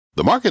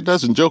The market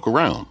doesn't joke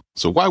around,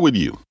 so why would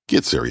you?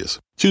 Get serious.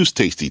 Choose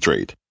Tasty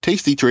Trade.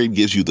 Tasty Trade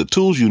gives you the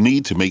tools you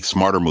need to make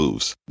smarter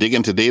moves. Dig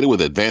into data with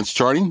advanced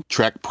charting,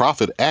 track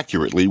profit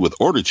accurately with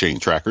order chain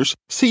trackers,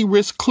 see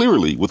risk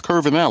clearly with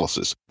curve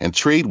analysis, and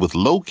trade with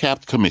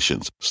low-capped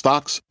commissions,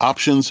 stocks,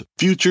 options,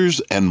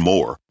 futures, and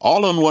more.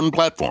 All on one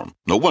platform.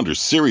 No wonder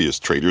serious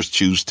traders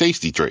choose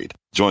Tasty Trade.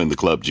 Join the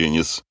club,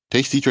 genius.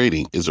 Tasty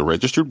Trading is a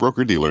registered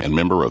broker-dealer and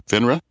member of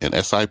FINRA and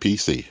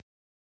SIPC.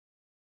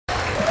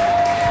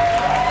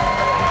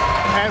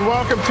 And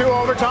welcome to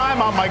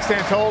Overtime. I'm Mike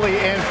Santoli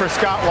in for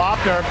Scott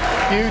Wapner.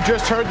 You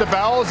just heard the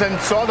bells and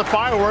saw the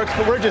fireworks,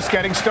 but we're just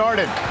getting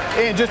started.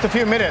 In just a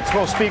few minutes,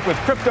 we'll speak with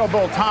crypto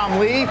bull Tom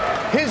Lee,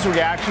 his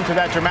reaction to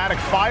that dramatic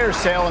fire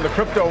sale in the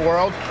crypto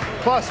world,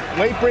 plus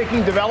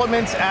late-breaking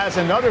developments as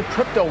another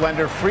crypto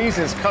lender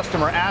freezes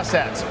customer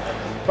assets.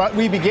 But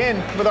we begin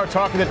with our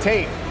talk of the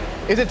tape.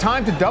 Is it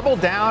time to double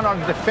down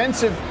on a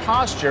defensive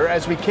posture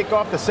as we kick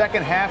off the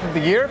second half of the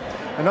year?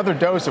 Another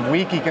dose of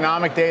weak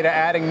economic data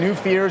adding new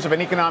fears of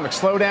an economic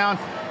slowdown.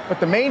 But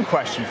the main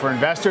question for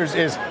investors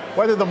is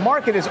whether the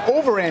market is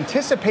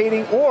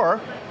over-anticipating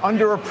or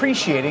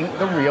underappreciating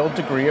the real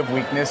degree of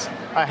weakness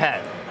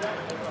ahead.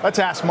 Let's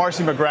ask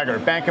Marcy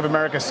McGregor, Bank of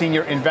America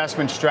Senior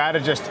Investment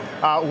Strategist,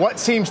 what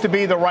seems to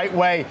be the right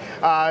way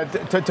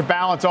to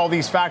balance all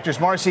these factors.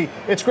 Marcy,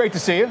 it's great to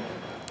see you.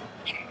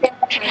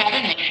 Thanks for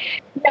having me.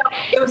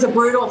 It was a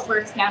brutal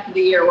first half of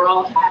the year. We're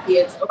all happy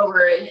it's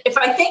over. If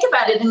I think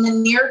about it in the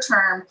near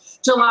term,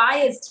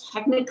 July is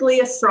technically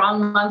a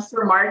strong month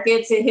for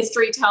markets.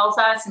 History tells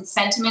us, and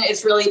sentiment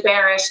is really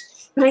bearish.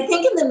 But I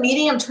think in the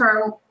medium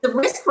term, the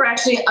risk we're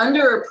actually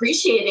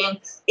underappreciating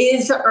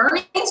is the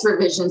earnings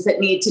revisions that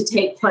need to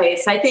take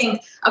place. I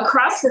think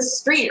across the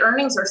street,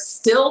 earnings are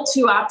still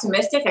too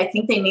optimistic. I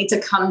think they need to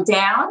come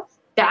down.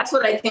 That's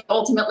what I think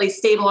ultimately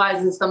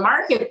stabilizes the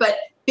market. But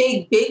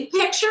big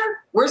picture,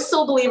 we're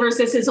still believers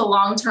this is a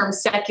long-term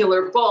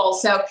secular bull.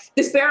 So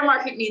this bear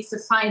market needs to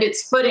find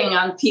its footing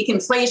on peak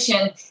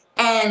inflation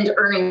and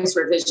earnings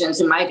revisions,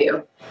 in my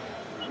view.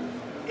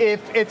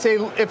 If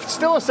it's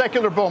still a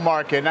secular bull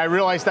market, and I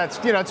realize that's,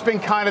 it's been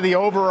kind of the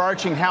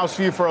overarching house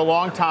view for a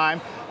long time,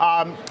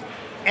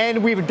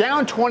 and we've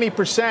down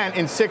 20%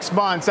 in 6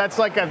 months. That's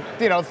like a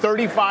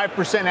 35%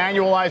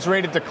 annualized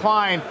rate of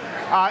decline.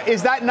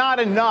 Is that not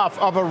enough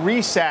of a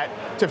reset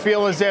to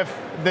feel as if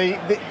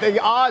the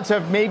odds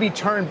have maybe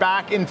turned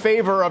back in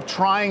favor of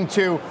trying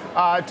to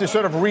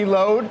sort of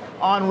reload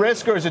on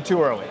risk, or is it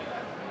too early?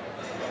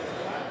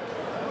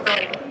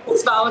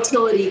 This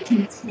volatility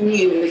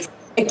continues.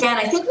 Again,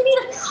 I think we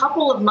need a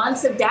couple of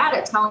months of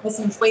data telling us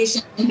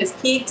inflation has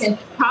peaked and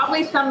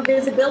probably some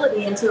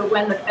visibility into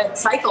when the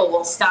cycle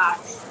will stop.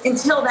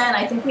 Until then,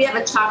 I think we have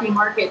a choppy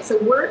market.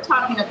 So we're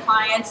talking to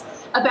clients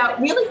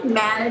about really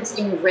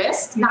managing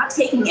risk, not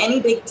taking any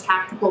big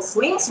tactical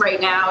swings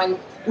right now. And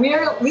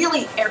we're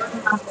really erring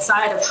on the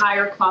side of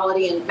higher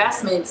quality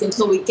investments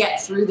until we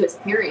get through this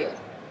period.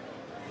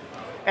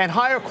 And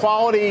higher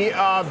quality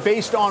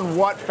based on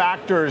what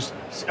factors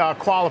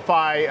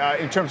qualify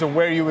in terms of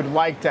where you would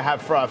like to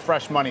have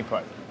fresh money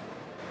put?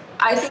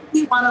 I think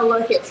you want to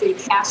look at free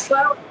cash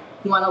flow.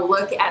 You want to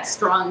look at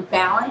strong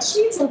balance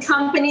sheets and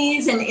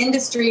companies and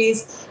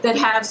industries that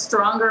have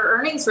stronger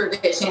earnings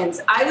revisions.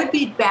 I would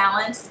be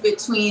balanced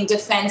between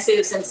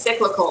defensives and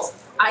cyclicals.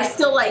 I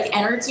still like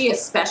energy,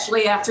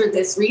 especially after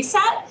this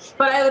reset,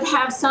 but I would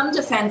have some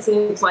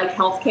defensives like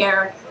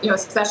healthcare,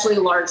 especially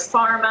large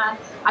pharma.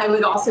 I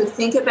would also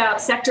think about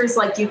sectors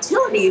like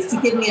utilities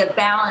to give me a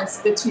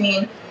balance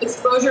between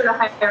exposure to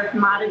higher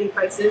commodity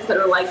prices that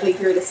are likely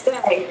here to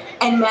stay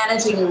and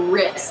managing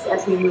risk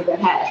as we move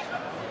ahead.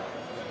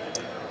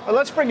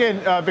 Let's bring in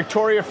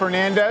Victoria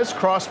Fernandez,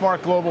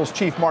 Crossmark Global's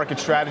Chief Market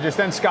Strategist,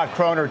 and Scott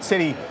Kroner,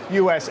 Citi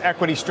U.S.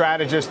 Equity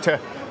Strategist, to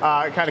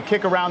kind of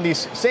kick around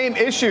these same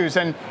issues.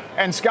 And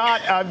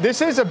Scott,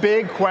 this is a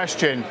big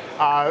question,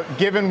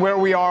 given where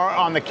we are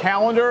on the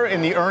calendar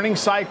in the earnings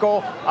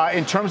cycle,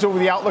 in terms of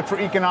the outlook for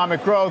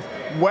economic growth,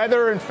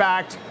 whether, in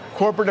fact,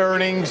 corporate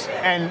earnings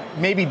and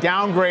maybe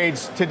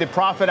downgrades to the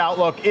profit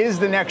outlook is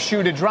the next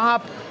shoe to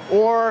drop,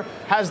 or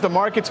has the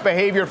market's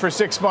behavior for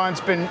 6 months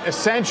been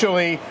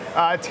essentially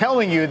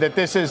telling you that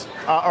this is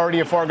already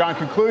a foregone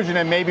conclusion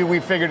and maybe we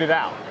figured it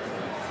out?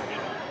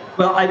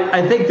 Well,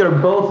 I think they're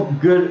both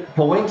good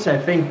points. I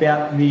think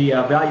that the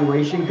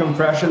valuation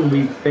compression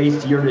we've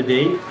faced year to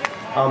date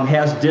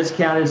has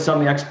discounted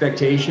some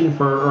expectation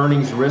for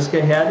earnings risk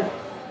ahead.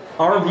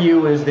 Our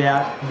view is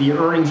that the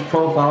earnings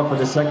profile for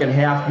the second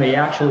half may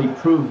actually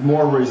prove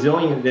more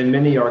resilient than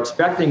many are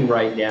expecting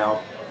right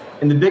now.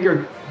 And the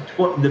bigger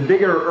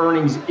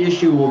earnings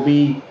issue will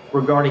be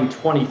regarding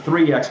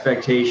 23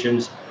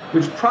 expectations,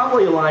 which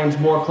probably aligns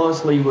more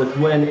closely with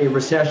when a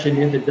recession,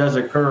 if it does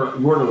occur,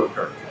 were to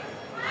occur.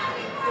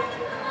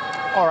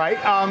 All right.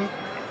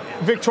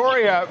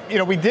 Victoria,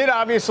 we did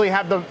obviously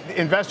have the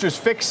investors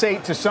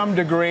fixate to some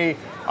degree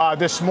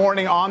this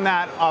morning on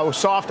that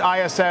soft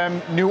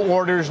ISM new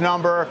orders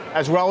number,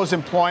 as well as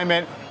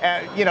employment.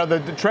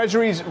 The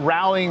Treasury's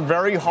rallying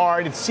very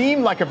hard. It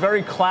seemed like a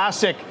very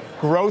classic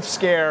growth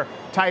scare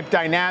type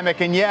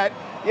dynamic, and yet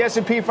the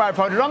S&P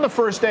 500 on the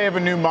first day of a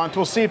new month,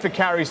 we'll see if it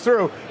carries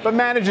through, but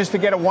manages to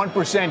get a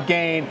 1%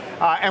 gain.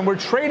 And we're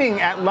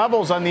trading at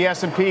levels on the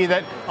S&P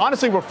that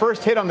honestly were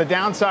first hit on the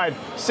downside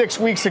 6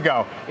 weeks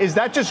ago. Is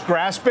that just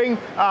grasping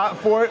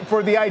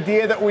for the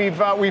idea that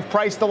we've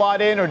priced a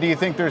lot in, or do you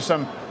think there's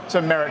some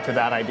merit to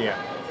that idea?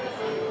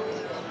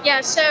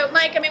 Yeah, so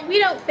Mike, I mean, we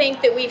don't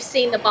think that we've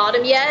seen the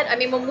bottom yet. I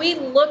mean, when we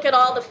look at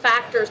all the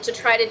factors to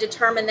try to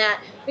determine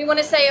that, we want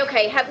to say,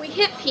 okay, have we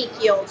hit peak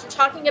yields? We're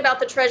talking about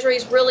the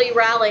treasuries really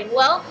rallying.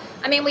 Well,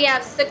 I mean, we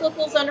have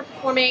cyclicals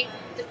underperforming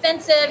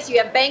defensives, you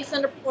have banks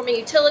underperforming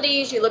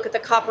utilities, you look at the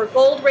copper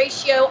gold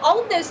ratio,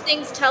 all of those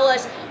things tell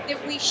us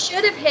that we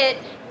should have hit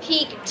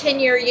peak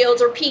 10-year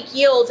yields or peak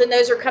yields, and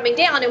those are coming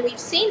down, and we've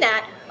seen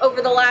that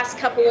over the last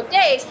couple of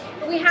days.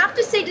 But we have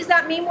to say, does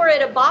that mean we're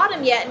at a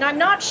bottom yet? And I'm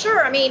not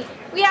sure. I mean,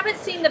 we haven't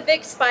seen the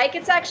big spike.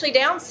 It's actually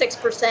down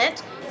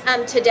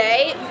 6%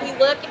 today. We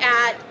look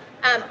at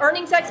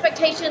earnings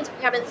expectations.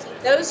 We haven't seen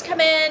those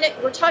come in.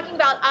 We're talking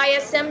about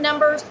ISM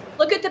numbers.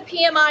 Look at the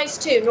PMIs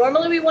too.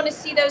 Normally we want to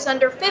see those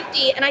under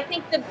 50. And I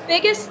think the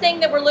biggest thing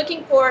that we're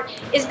looking for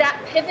is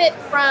that pivot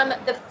from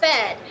the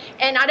Fed.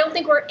 And I don't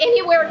think we're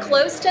anywhere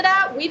close to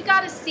that. We've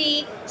got to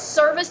see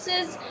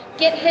services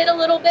get hit a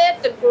little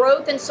bit, the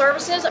growth in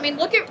services. I mean,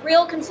 look at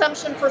real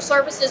consumption for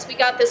services we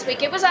got this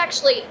week. It was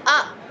actually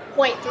up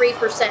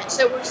 0.3%.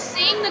 So we're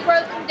seeing the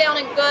growth come down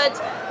in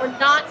goods. We're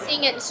not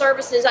seeing it in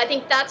services. I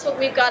think that's what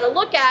we've got to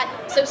look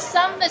at. So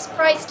some is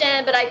priced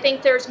in, but I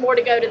think there's more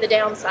to go to the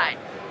downside.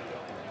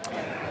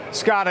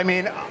 Scott, I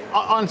mean,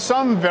 on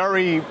some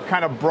very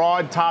kind of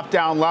broad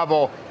top-down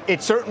level,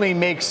 it certainly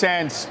makes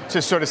sense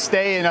to sort of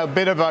stay in a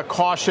bit of a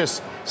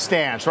cautious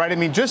stance, right? I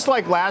mean, just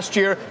like last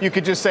year, you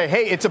could just say,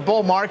 hey, it's a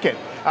bull market.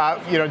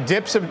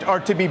 Dips are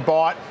to be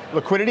bought.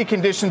 Liquidity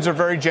conditions are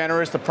very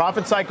generous. The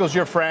profit cycle's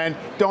your friend.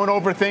 Don't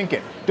overthink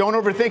it. Don't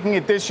overthinking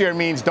it this year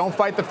means don't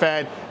fight the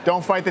Fed,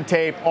 don't fight the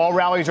tape. All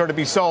rallies are to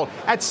be sold.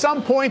 At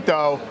some point,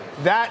 though,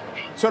 that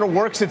sort of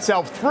works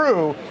itself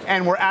through,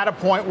 and we're at a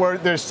point where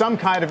there's some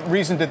kind of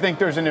reason to think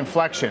there's an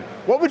inflection.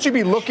 What would you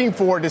be looking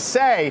for to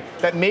say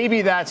that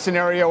maybe that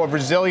scenario of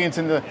resilience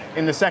in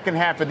the second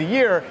half of the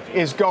year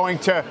is going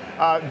to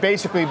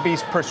basically be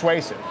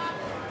persuasive?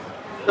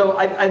 So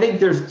I think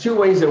there's two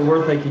ways that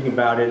we're thinking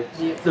about it.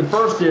 The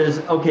first is,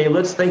 okay,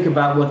 let's think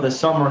about what the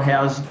summer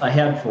has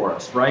ahead for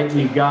us, right?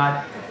 We've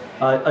got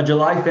a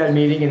July Fed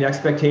meeting, and the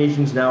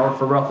expectations now are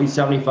for roughly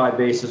 75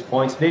 basis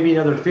points, maybe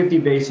another 50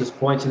 basis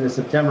points in the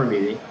September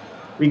meeting.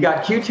 We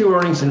got Q2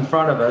 earnings in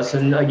front of us,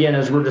 and again,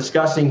 as we're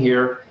discussing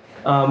here,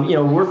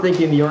 we're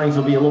thinking the earnings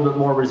will be a little bit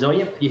more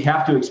resilient. You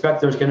have to expect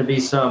there's going to be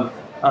some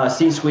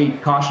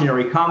C-suite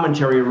cautionary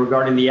commentary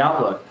regarding the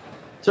outlook.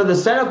 So the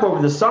setup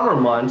over the summer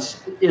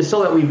months is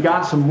so that we've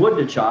got some wood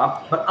to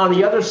chop. But on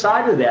the other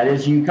side of that,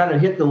 as you kind of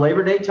hit the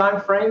Labor Day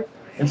time frame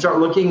and start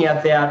looking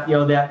at that,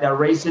 that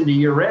race into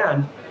year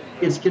end,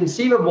 it's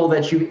conceivable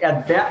that you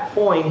at that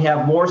point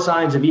have more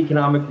signs of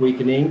economic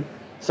weakening,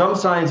 some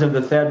signs of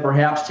the Fed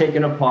perhaps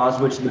taking a pause,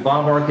 which the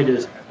bond market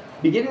is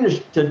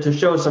beginning to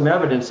show some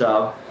evidence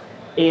of.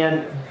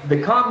 And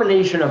the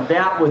combination of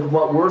that with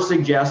what we're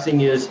suggesting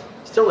is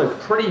still a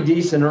pretty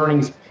decent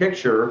earnings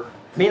picture.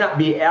 May not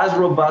be as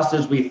robust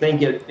as we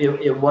think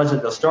it was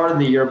at the start of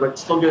the year, but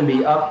still going to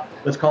be up,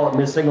 let's call it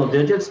mid-single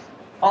digits.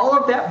 All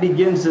of that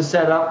begins to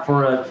set up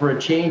for a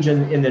change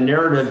in the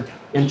narrative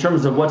in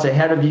terms of what's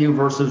ahead of you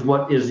versus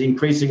what is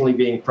increasingly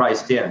being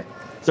priced in.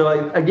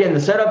 So again, the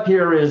setup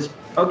here is,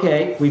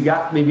 okay, we've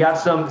got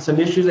some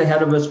issues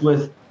ahead of us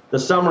with the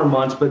summer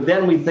months, but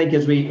then we think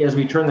as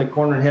we turn the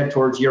corner and head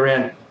towards year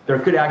end, there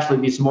could actually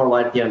be some more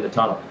light at the end of the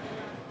tunnel.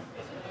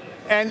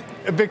 And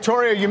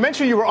Victoria, you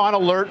mentioned you were on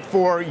alert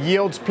for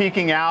yields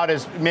peaking out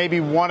as maybe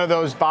one of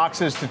those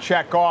boxes to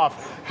check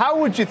off. How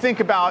would you think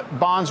about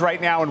bonds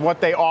right now and what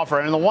they offer?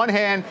 And on the one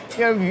hand,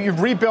 you've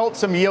rebuilt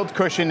some yield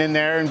cushion in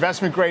there,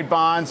 investment grade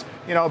bonds,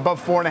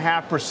 above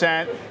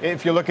 4.5%.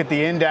 If you look at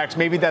the index,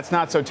 maybe that's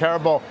not so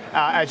terrible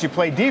as you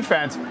play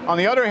defense. On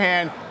the other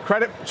hand,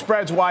 credit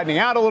spreads widening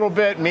out a little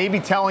bit, maybe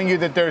telling you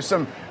that there's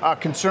some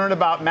concern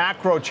about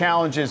macro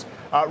challenges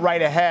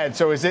right ahead.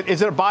 So is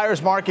it a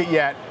buyer's market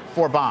yet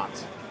for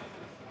bonds?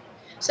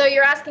 So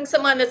you're asking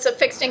someone that's a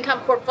fixed income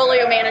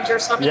portfolio manager,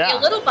 so I'm going to be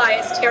a little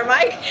biased here,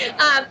 Mike.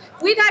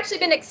 We've actually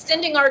been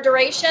extending our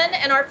duration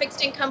and our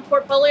fixed income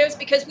portfolios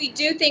because we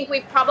do think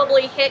we've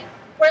probably hit,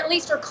 or at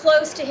least are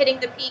close to hitting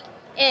the peak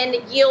in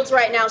yields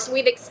right now. So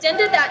we've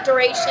extended that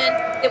duration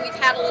that we've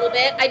had a little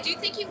bit. I do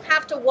think you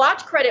have to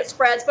watch credit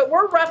spreads, but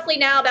we're roughly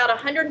now about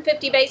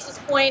 150 basis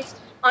points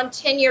on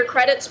 10-year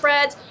credit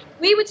spreads.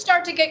 We would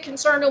start to get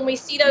concerned when we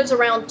see those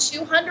around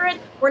 200.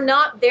 We're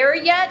not there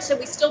yet, so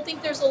we still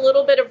think there's a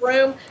little bit of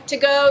room to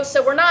go.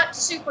 So we're not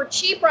super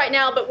cheap right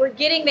now, but we're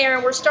getting there,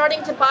 and we're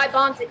starting to buy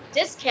bonds at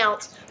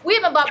discounts. We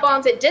haven't bought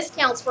bonds at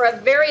discounts for a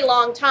very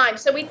long time,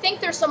 so we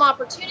think there's some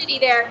opportunity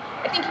there.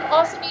 I think you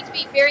also need to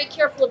be very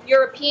careful of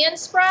European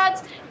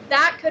spreads.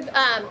 That could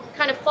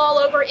kind of fall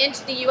over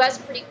into the U.S.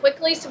 pretty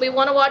quickly, so we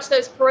want to watch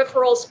those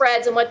peripheral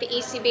spreads and what the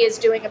ECB is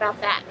doing about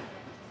that.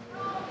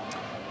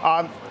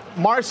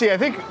 Marcy, I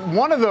think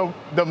one of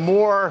the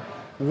more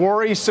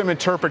worrisome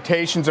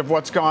interpretations of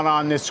what's gone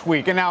on this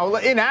week. And now,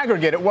 in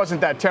aggregate, it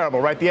wasn't that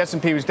terrible, right? The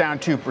S&P was down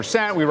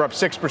 2%. We were up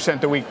 6%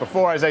 the week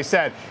before. As I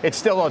said, it's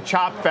still a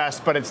chop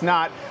fest, but it's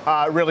not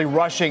really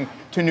rushing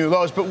to new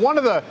lows. But one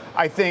of the,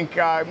 I think,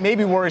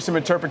 maybe worrisome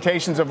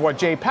interpretations of what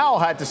Jay Powell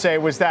had to say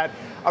was that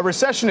a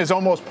recession is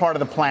almost part of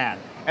the plan.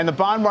 And the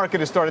bond market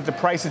has started to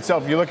price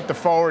itself. If you look at the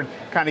forward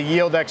kind of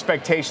yield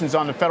expectations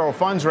on the federal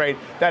funds rate,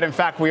 that in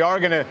fact we are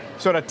going to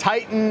sort of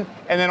tighten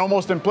and then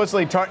almost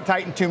implicitly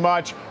tighten too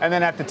much and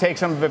then have to take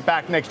some of it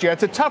back next year.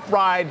 It's a tough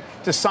ride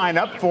to sign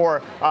up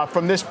for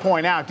from this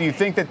point out. Do you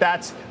think that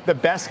that's the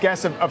best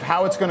guess of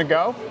how it's going to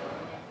go?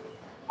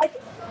 I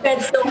think the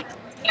Fed still has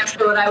to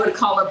answer what I would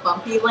call a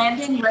bumpy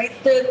landing, right?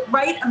 The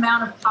right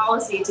amount of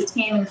policy to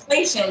tame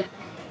inflation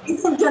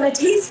isn't going to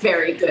taste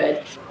very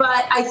good.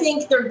 But I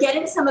think they're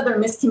getting some of their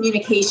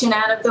miscommunication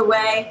out of the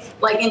way,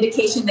 like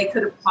indication they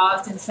could have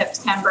paused in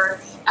September.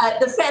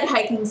 The Fed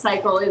hiking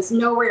cycle is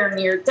nowhere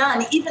near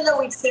done, even though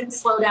we've seen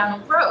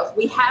slowdown in growth.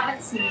 We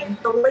haven't seen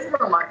the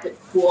labor market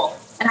cool.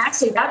 And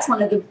actually, that's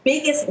one of the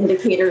biggest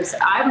indicators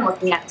I'm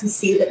looking at to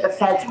see that the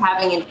Fed's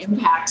having an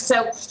impact.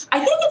 So I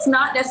think it's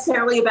not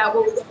necessarily about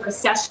will we get a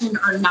recession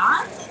or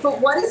not,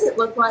 but what does it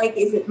look like?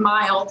 Is it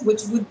mild,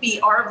 which would be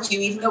our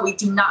view, even though we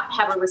do not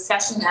have a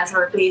recession as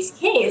our base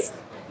case?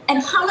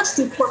 And how much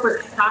do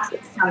corporate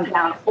profits come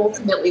down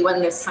ultimately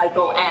when this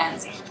cycle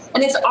ends?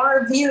 And it's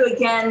our view,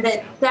 again,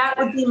 that that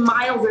would be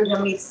milder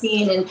than we've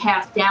seen in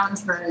past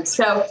downturns.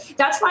 So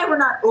that's why we're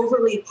not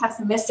overly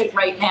pessimistic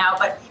right now.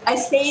 But I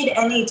stayed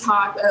any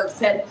talk of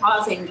Fed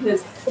pausing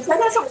because the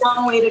Fed has a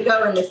long way to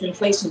go in this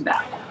inflation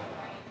battle.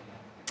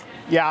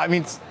 Yeah, I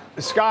mean,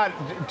 Scott,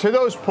 to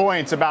those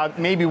points about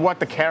maybe what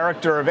the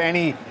character of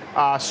any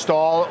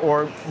stall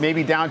or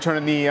maybe downturn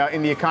in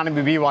the economy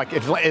would be like.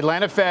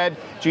 Atlanta Fed,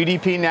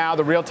 GDP now,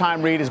 the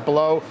real-time read is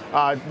below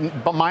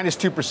minus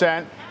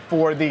 2%.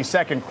 For the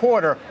second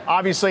quarter.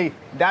 Obviously,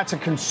 that's a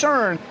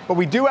concern, but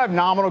we do have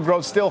nominal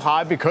growth still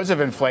high because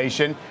of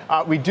inflation.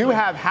 We do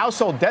have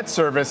household debt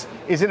service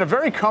is in a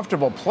very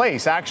comfortable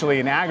place, actually,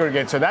 in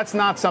aggregate. So that's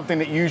not something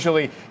that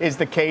usually is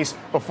the case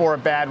before a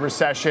bad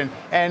recession.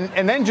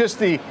 And then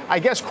just I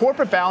guess,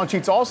 corporate balance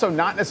sheets also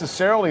not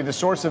necessarily the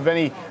source of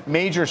any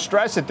major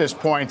stress at this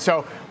point.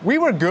 So we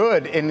were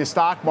good in the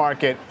stock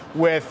market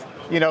with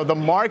the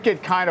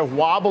market kind of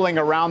wobbling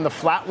around the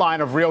flat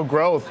line of real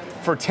growth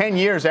for 10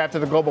 years after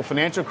the global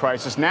financial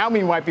crisis. Now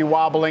we might be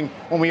wobbling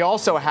when we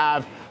also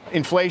have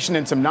inflation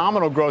and some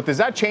nominal growth. Does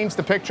that change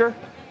the picture?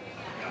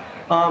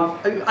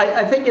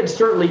 I think it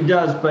certainly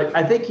does, but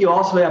I think you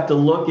also have to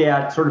look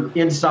at sort of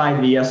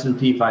inside the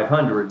S&P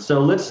 500. So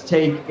let's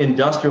take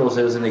industrials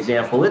as an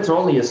example. It's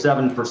only a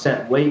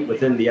 7% weight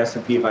within the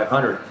S&P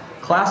 500.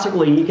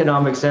 Classically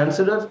economic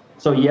sensitive.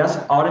 So yes,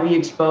 ought to be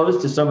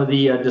exposed to some of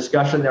the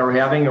discussion that we're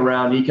having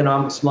around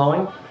economic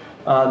slowing.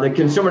 The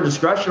consumer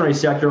discretionary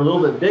sector a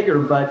little bit bigger,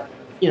 but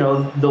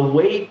the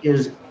weight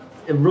is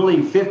really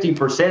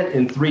 50%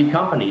 in 3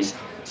 companies.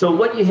 So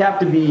what you have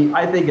to be,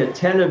 I think,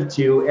 attentive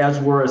to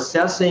as we're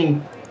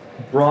assessing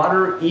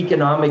broader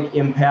economic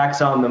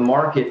impacts on the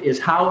market is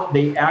how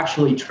they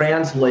actually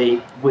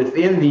translate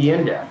within the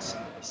index,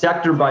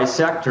 sector by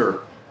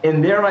sector.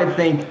 And there, I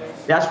think,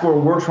 that's where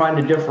we're trying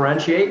to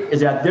differentiate,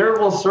 is that there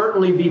will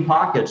certainly be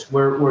pockets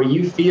where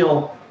you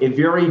feel a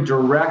very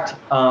direct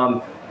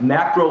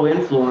macro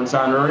influence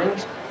on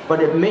earnings,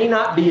 but it may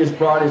not be as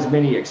broad as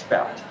many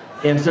expect.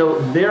 And so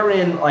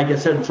therein, like I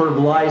said, sort of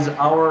lies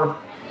our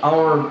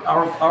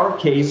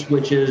case,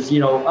 which is,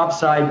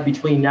 upside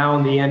between now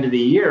and the end of the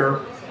year.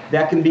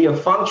 That can be a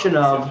function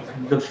of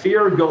the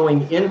fear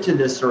going into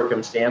this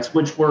circumstance,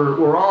 which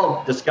we're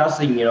all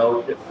discussing,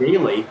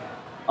 daily.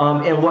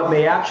 And what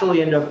may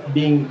actually end up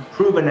being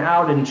proven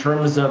out in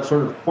terms of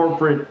sort of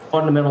corporate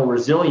fundamental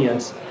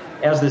resilience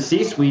as the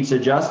C-suites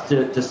adjust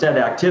to set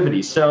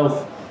activities.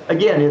 So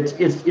again,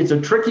 it's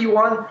a tricky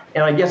one.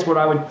 And I guess what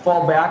I would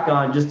fall back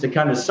on just to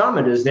kind of sum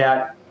it is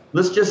that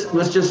let's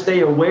just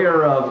stay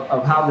aware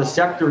of how the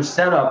sector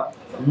setup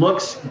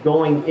looks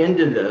going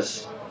into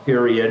this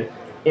period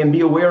and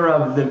be aware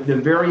of the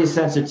various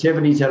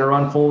sensitivities that are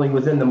unfolding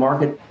within the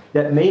market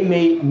that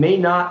may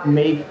not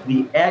make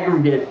the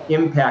aggregate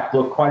impact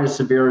look quite as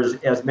severe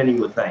as many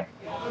would think.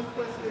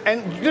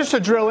 And just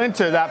to drill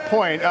into that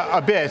point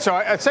a bit, so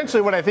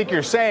essentially what I think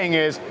you're saying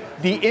is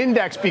the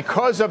index,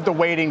 because of the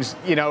weightings,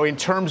 in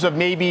terms of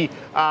maybe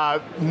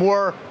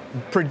more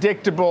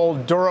predictable,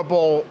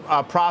 durable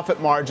profit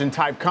margin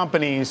type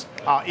companies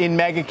in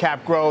mega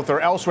cap growth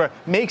or elsewhere,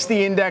 makes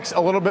the index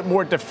a little bit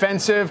more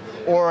defensive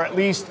or at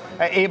least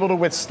able to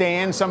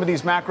withstand some of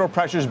these macro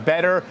pressures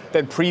better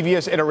than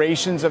previous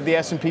iterations of the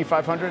S&P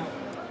 500?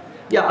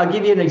 Yeah, I'll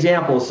give you an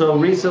example. So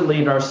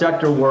recently in our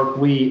sector work,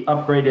 we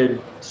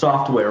upgraded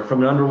software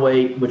from an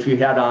underweight, which we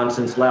had on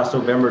since last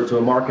November, to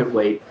a market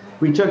weight.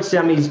 We took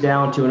semis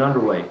down to an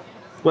underweight.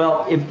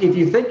 Well, if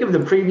you think of the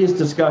previous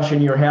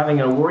discussion you're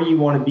having on where you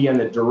want to be on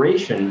the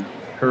duration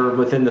curve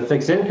within the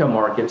fixed income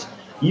markets,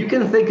 you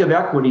can think of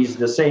equities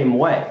the same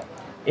way.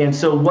 And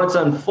so what's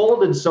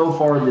unfolded so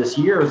far this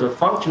year is a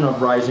function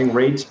of rising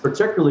rates,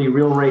 particularly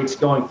real rates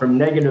going from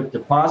negative to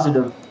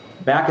positive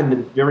back in the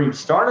very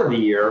start of the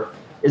year,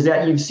 is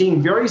that you've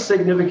seen very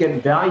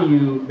significant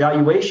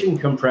valuation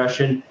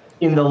compression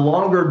in the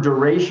longer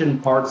duration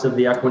parts of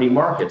the equity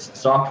markets.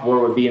 Software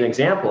would be an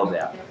example of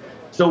that.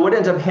 So what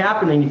ends up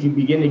happening if you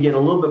begin to get a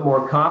little bit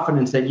more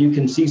confidence that you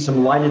can see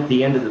some light at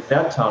the end of the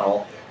Fed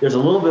tunnel, there's a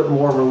little bit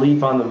more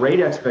relief on the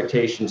rate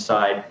expectation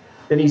side,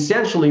 then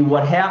essentially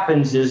what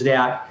happens is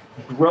that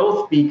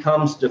growth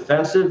becomes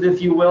defensive,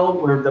 if you will,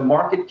 where the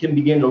market can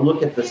begin to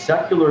look at the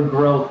secular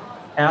growth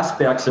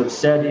aspects of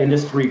said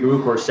industry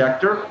group or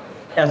sector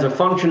as a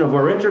function of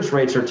where interest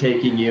rates are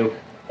taking you,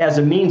 as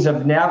a means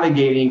of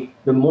navigating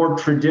the more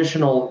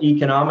traditional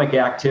economic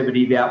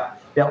activity that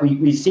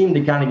we seem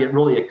to kind of get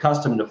really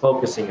accustomed to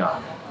focusing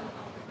on.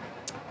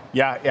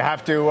 Yeah, you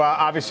have to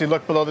obviously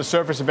look below the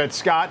surface a bit.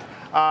 Scott,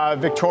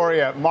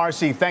 Victoria,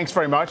 Marcy, thanks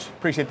very much.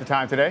 Appreciate the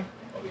time today.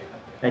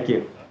 Thank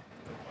you.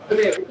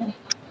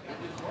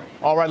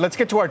 All right, let's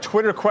get to our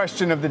Twitter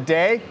question of the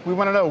day. We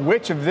want to know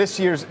which of this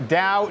year's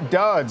Dow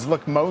duds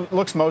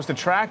looks most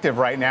attractive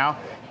right now.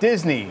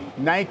 Disney,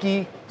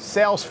 Nike,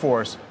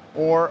 Salesforce,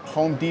 or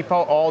Home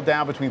Depot, all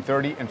down between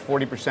 30 and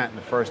 40% in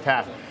the first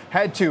half.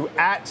 Head to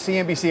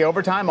 @CNBC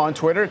Overtime on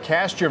Twitter,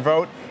 cast your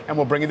vote, and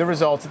we'll bring you the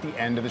results at the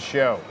end of the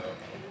show.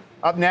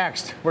 Up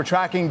next, we're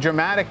tracking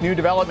dramatic new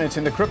developments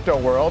in the crypto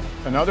world.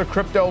 Another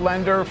crypto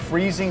lender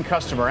freezing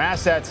customer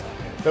assets.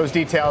 Those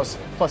details,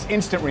 plus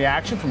instant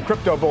reaction from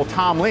crypto bull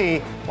Tom Lee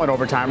when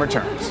Overtime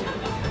returns.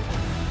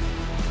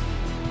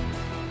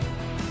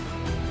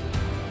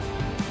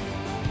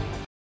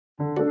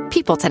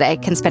 People today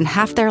can spend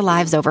half their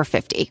lives over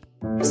 50.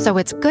 So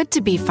it's good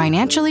to be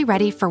financially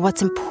ready for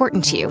what's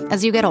important to you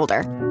as you get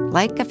older,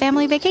 like a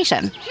family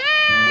vacation.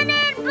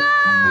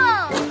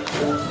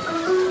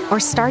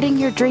 Or starting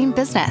your dream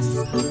business.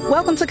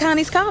 Welcome to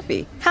Connie's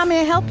Coffee. How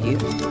may I help you?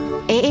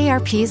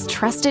 AARP's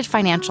trusted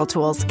financial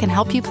tools can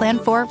help you plan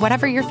for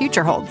whatever your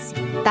future holds.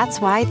 That's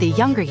why the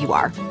younger you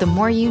are, the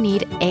more you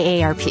need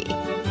AARP.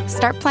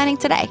 Start planning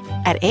today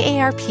at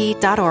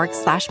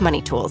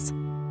aarp.org/moneytools.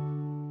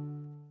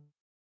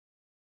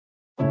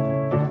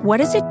 What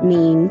does it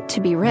mean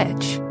to be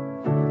rich?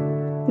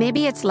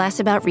 Maybe it's less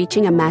about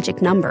reaching a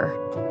magic number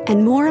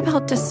and more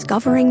about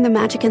discovering the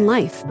magic in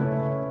life.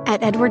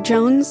 At Edward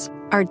Jones,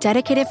 our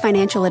dedicated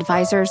financial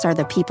advisors are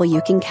the people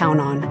you can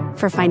count on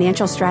for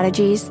financial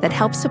strategies that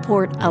help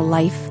support a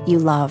life you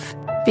love.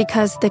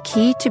 Because the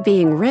key to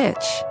being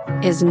rich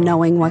is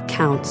knowing what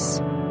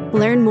counts.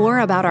 Learn more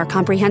about our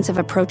comprehensive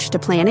approach to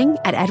planning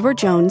at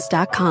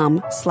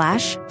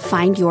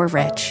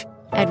edwardjones.com/findyourrich.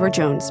 Edward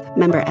Jones,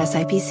 member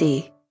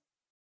SIPC.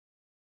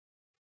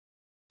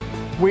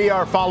 We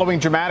are following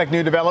dramatic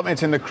new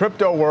developments in the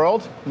crypto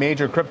world.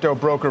 Major crypto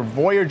broker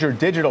Voyager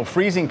Digital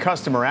freezing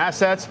customer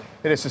assets.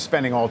 It is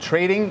suspending all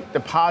trading,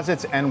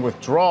 deposits, and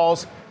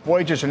withdrawals.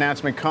 Voyager's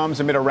announcement comes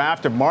amid a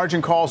raft of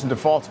margin calls and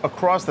defaults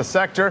across the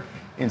sector.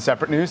 In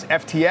separate news,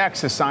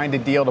 FTX has signed a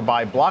deal to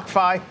buy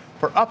BlockFi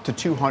for up to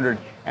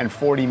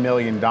 $240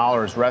 million,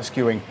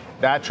 rescuing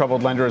that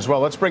troubled lender as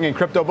well. Let's bring in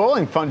crypto bull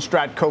and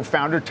Fundstrat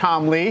co-founder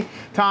Tom Lee.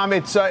 Tom,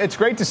 it's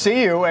great to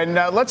see you, and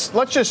let's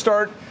just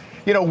start.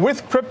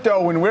 With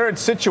crypto and where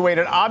it's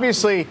situated,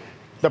 obviously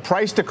the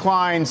price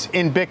declines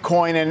in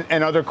Bitcoin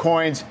and other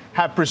coins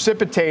have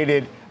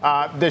precipitated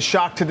this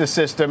shock to the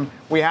system.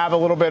 We have a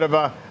little bit of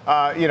a,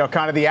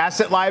 kind of the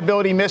asset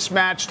liability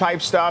mismatch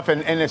type stuff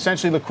and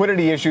essentially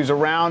liquidity issues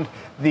around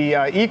the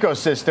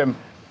ecosystem.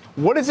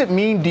 What does it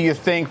mean, do you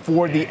think,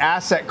 for the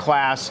asset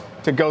class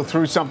to go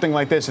through something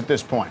like this at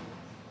this point?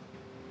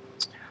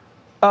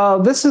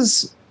 This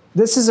is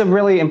a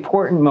really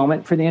important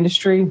moment for the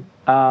industry.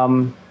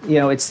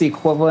 It's the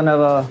equivalent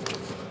of a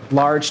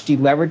large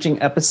deleveraging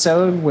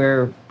episode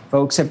where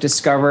folks have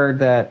discovered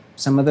that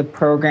some of the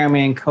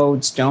programming and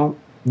codes don't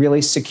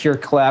really secure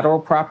collateral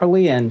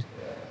properly, and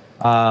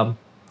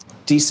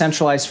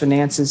decentralized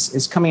finance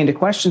is coming into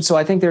question. So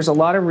I think there's a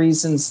lot of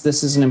reasons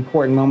this is an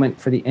important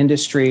moment for the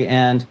industry,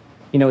 and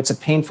it's a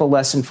painful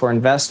lesson for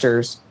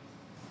investors.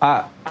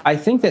 I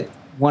think that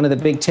one of the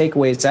big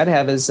takeaways I'd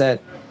have is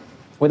that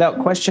without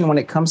question, when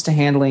it comes to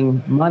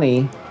handling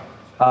money,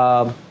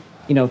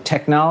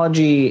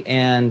 technology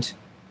and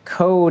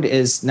code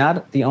is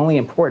not the only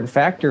important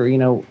factor.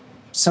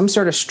 Some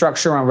sort of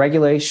structure on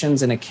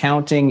regulations and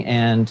accounting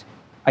and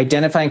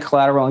identifying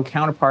collateral and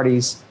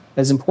counterparties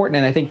is important.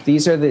 And I think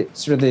these are the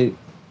sort of the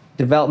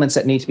developments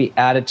that need to be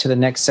added to the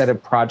next set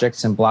of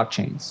projects and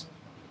blockchains.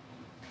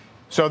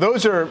 So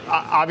those are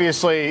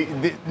obviously,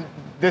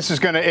 this is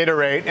going to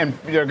iterate and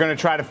they're going to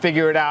try to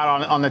figure it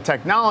out on the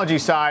technology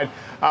side.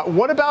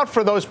 What about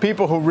for those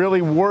people who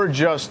really were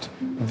just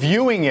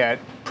viewing it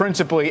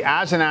principally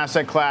as an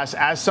asset class,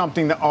 as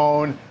something to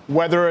own,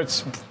 whether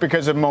it's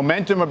because of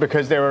momentum or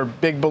because they were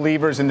big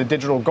believers in the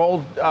digital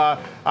gold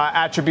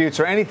attributes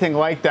or anything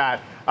like that?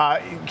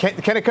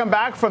 Can it come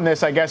back from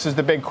this, I guess, is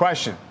the big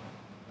question.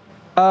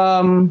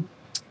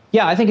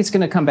 Yeah, I think it's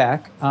going to come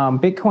back.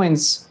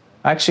 Bitcoin's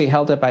actually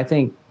held up, I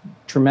think,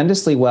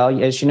 tremendously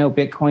well. As you know,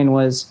 Bitcoin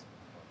was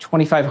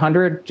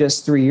 2,500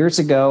 just 3 years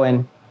ago.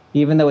 And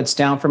even though it's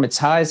down from its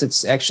highs,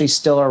 it's actually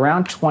still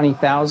around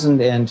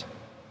 20,000 and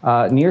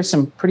near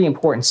some pretty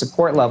important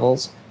support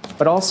levels.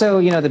 But also,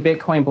 the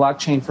Bitcoin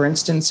blockchain, for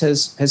instance,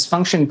 has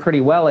functioned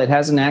pretty well. It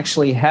hasn't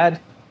actually had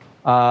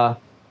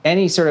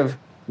any sort of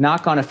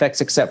knock-on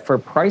effects except for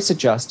price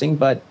adjusting.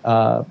 But,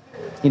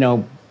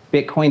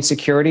 Bitcoin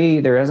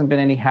security, there hasn't been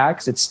any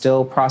hacks. It's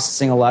still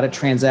processing a lot of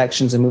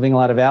transactions and moving a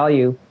lot of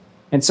value.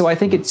 And so I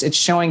think it's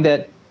showing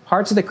that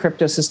parts of the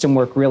crypto system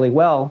work really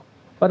well.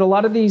 But a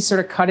lot of these sort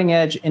of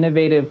cutting-edge,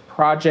 innovative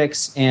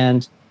projects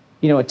and,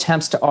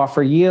 attempts to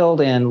offer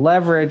yield and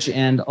leverage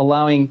and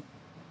allowing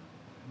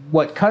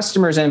what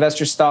customers and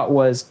investors thought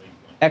was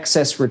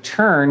excess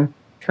return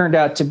turned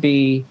out to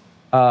be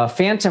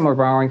phantom or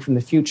borrowing from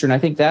the future. And I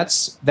think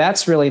that's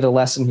really the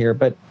lesson here.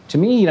 But to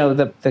me,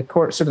 the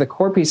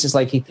core pieces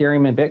like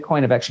Ethereum and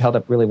Bitcoin have actually held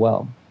up really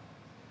well.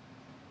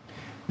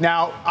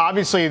 Now,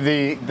 obviously,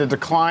 the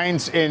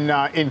declines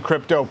in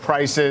crypto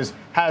prices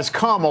has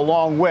come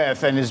along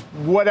with and is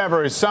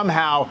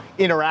somehow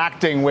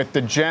interacting with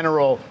the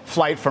general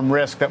flight from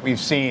risk that we've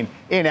seen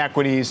in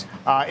equities,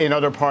 in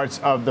other parts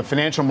of the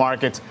financial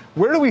markets.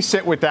 Where do we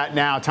sit with that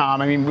now,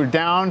 Tom? I mean, we're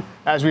down,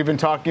 as we've been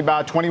talking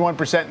about,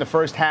 21% in the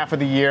first half of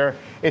the year.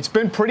 It's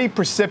been pretty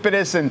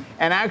precipitous and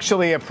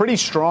actually a pretty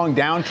strong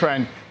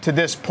downtrend to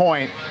this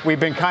point. We've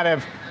been kind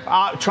of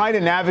trying to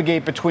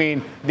navigate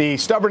between the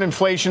stubborn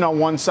inflation on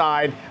one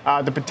side,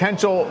 the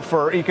potential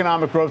for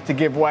economic growth to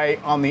give way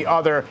on the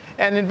other,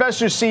 and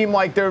investors seem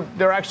like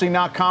they're actually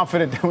not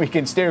confident that we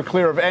can steer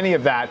clear of any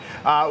of that.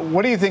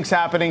 What do you think's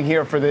happening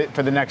here for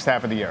the next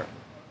half of the year?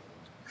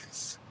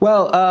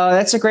 Well,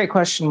 that's a great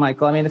question,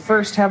 Michael. I mean, the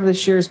first half of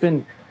this year has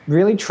been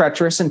really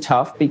treacherous and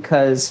tough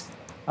because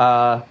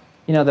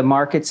the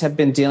markets have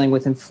been dealing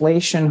with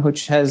inflation,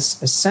 which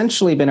has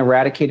essentially been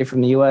eradicated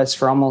from the U.S.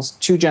 for almost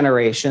 2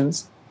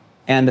 generations.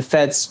 And the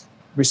Fed's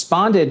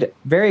responded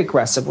very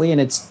aggressively, and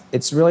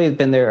it's really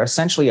been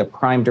essentially a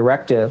prime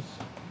directive.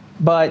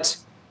 But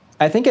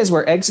I think as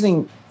we're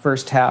exiting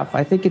first half,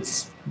 I think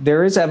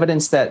there is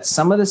evidence that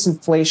some of this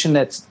inflation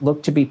that's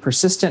looked to be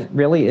persistent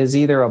really is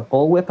either a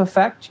bullwhip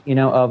effect,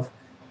 of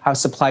how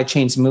supply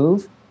chains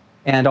move,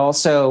 and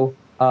also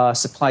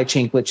supply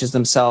chain glitches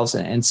themselves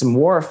and some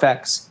war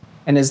effects.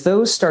 And as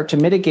those start to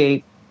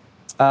mitigate,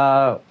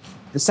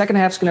 the second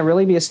half is going to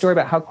really be a story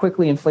about how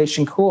quickly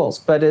inflation cools.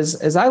 But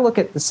as I look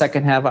at the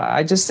second half,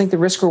 I just think the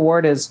risk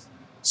reward is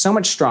so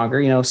much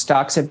stronger.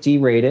 Stocks have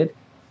derated.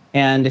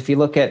 And if you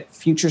look at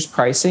futures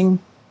pricing,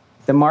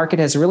 the market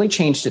has really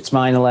changed its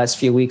mind in the last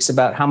few weeks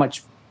about how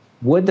much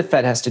wood the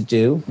Fed has to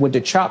do, wood to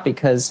chop,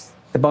 because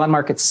the bond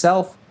market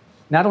itself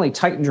not only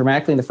tightened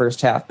dramatically in the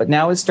first half, but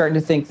now is starting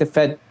to think the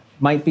Fed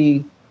might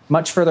be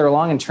much further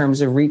along in terms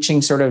of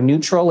reaching sort of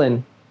neutral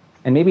and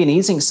maybe an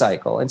easing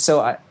cycle. And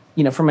so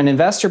from an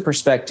investor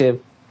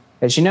perspective,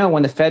 as you know,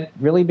 when the Fed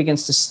really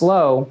begins to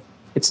slow,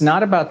 it's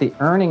not about the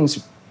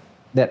earnings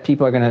that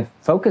people are going to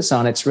focus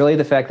on. It's really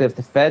the fact that if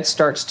the Fed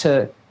starts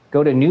to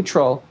go to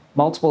neutral,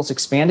 multiples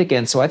expand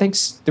again. So I think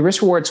the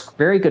risk reward's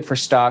very good for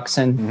stocks.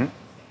 And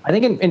I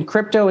think in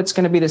crypto, it's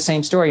going to be the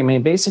same story. I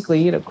mean,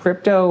 basically,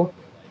 crypto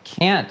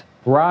can't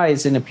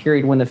rise in a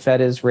period when the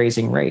Fed is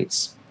raising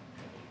rates.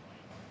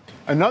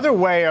 Another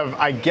way of,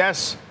 I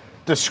guess,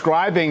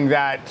 describing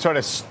that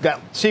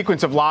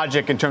sequence of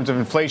logic in terms of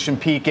inflation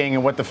peaking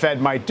and what the Fed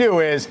might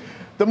do is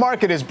the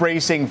market is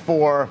bracing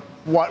for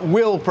what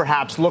will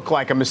perhaps look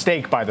like a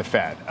mistake by the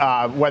Fed,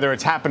 whether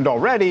it's happened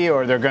already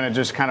or they're going to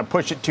just kind of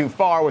push it too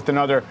far with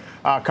another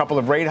couple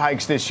of rate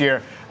hikes this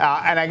year.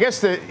 And I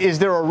guess is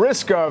there a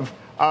risk of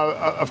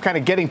kind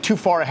of getting too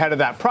far ahead of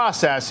that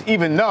process,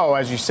 even though,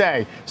 as you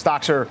say,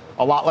 stocks are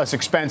a lot less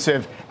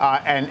expensive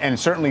and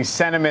certainly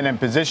sentiment and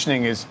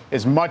positioning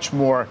is much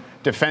more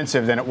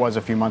defensive than it was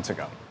a few months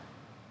ago?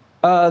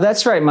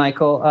 That's right,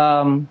 Michael.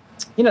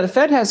 The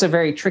Fed has a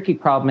very tricky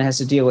problem it has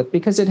to deal with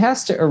because it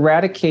has to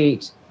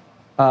eradicate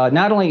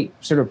not only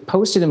sort of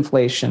posted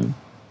inflation,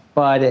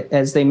 but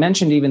as they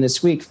mentioned even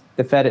this week,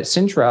 the Fed at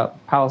Sintra,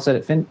 Powell said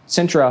at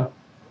Sintra,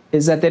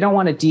 is that they don't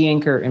want to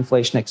de-anchor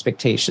inflation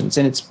expectations.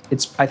 And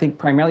it's I think,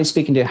 primarily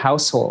speaking to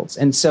households.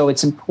 And so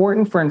it's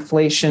important for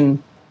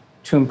inflation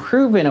to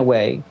improve in a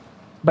way.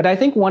 But I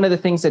think one of the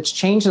things that's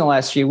changed in the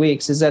last few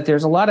weeks is that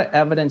there's a lot of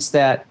evidence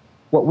that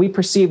what we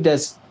perceived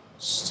as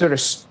sort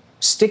of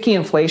sticky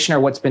inflation or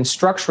what's been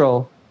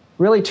structural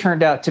really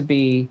turned out to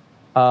be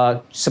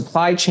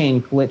supply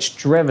chain glitch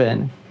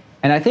driven.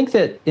 And I think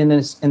that in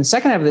the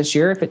second half of this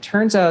year, if it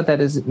turns out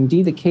that is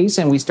indeed the case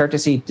and we start to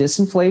see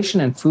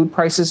disinflation and food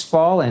prices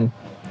fall and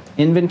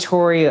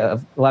inventory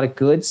of a lot of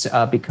goods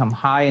become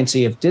high and so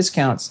you have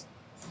discounts,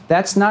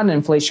 that's not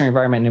an inflationary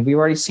environment. And we've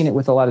already seen it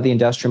with a lot of the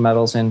industrial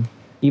metals and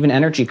even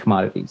energy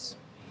commodities.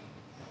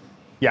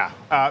 Yeah,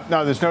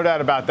 no, there's no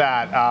doubt about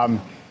that.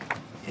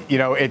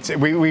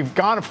 We've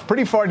gone a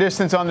pretty far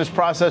distance on this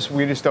process.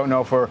 We just don't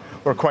know if we're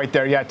quite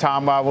there yet.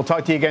 Tom, we'll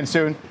talk to you again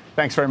soon.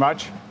 Thanks very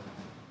much.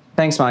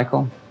 Thanks,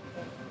 Michael.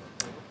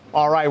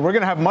 All right, we're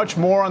going to have much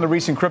more on the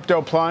recent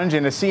crypto plunge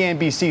in a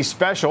CNBC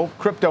special,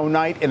 Crypto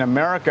Night in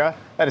America.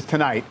 That is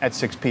tonight at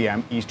 6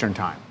 p.m. Eastern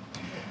Time.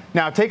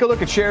 Now, take a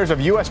look at shares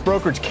of U.S.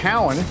 brokerage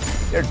Cowen.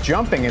 They're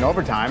jumping in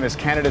overtime as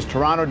Canada's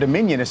Toronto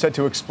Dominion is set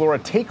to explore a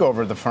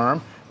takeover of the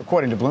firm,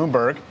 according to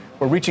Bloomberg.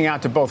 We're reaching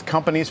out to both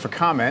companies for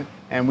comment,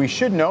 and we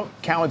should note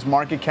Cowen's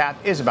market cap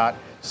is about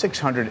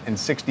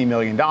 $660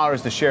 million.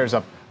 The share's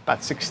up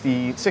about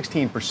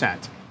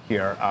 16%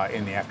 here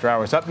in the after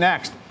hours. Up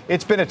next,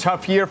 it's been a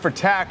tough year for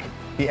tech.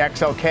 The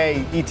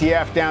XLK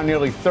ETF down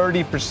nearly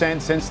 30%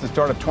 since the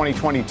start of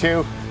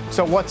 2022.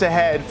 So what's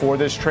ahead for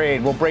this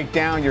trade? We'll break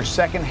down your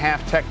second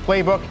half tech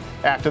playbook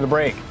after the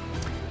break.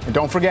 And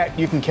don't forget,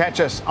 you can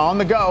catch us on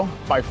the go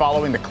by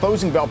following the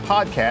Closing Bell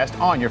podcast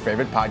on your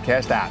favorite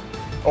podcast app.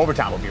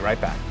 Overtime, we'll be right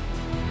back.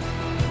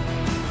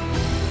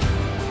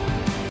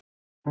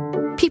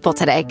 People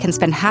today can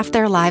spend half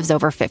their lives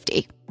over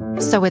 50.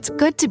 So it's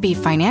good to be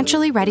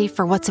financially ready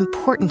for what's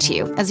important to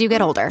you as you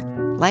get older,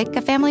 like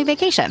a family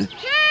vacation.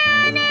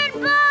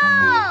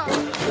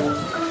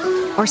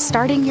 Or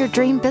starting your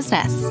dream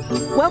business.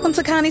 Welcome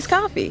to Connie's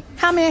Coffee.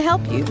 How may I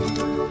help you?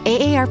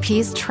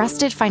 AARP's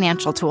trusted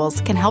financial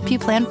tools can help you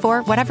plan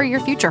for whatever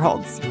your future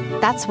holds.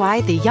 That's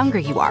why the younger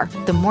you are,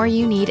 the more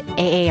you need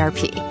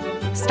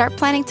AARP. Start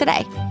planning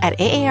today at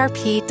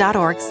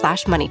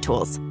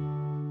aarp.org/moneytools.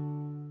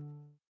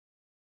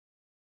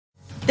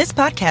 This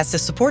podcast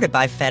is supported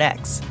by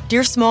FedEx.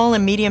 Dear small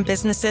and medium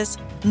businesses,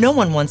 no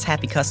one wants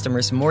happy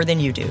customers more than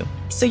you do.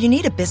 So you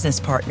need a business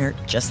partner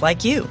just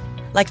like you.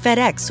 Like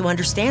FedEx, who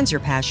understands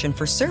your passion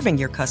for serving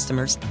your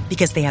customers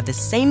because they have the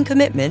same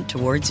commitment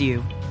towards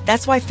you.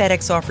 That's why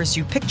FedEx offers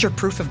you picture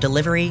proof of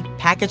delivery,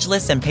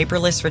 packageless and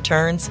paperless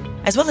returns,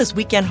 as well as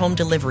weekend home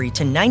delivery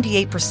to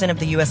 98% of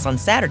the U.S. on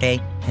Saturday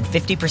and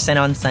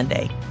 50% on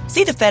Sunday.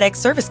 See the FedEx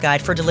service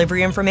guide for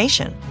delivery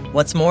information.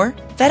 What's more,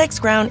 FedEx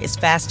Ground is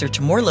faster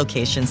to more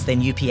locations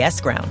than UPS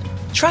Ground.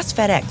 Trust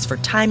FedEx for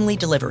timely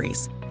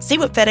deliveries. See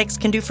what FedEx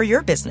can do for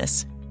your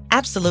business.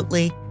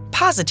 Absolutely,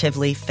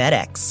 positively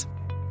FedEx.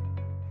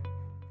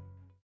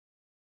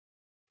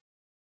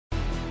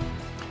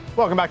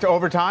 Welcome back to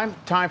Overtime.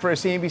 Time for a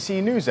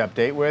CNBC News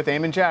update with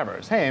Eamon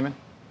Javers. Hey, Eamon.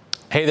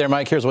 Hey there,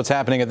 Mike. Here's what's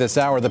happening at this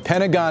hour. The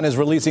Pentagon is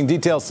releasing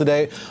details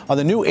today on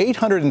the new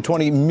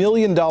 $820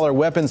 million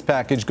weapons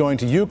package going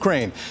to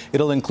Ukraine.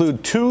 It'll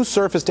include 2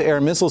 surface-to-air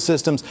missile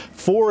systems,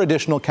 4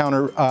 additional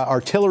counter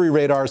artillery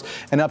radars,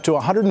 and up to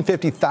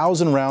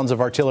 150,000 rounds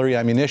of artillery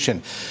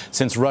ammunition.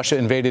 Since Russia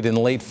invaded in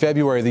late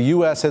February, the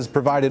U.S. has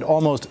provided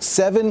almost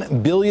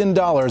 $7 billion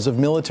of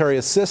military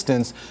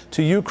assistance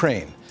to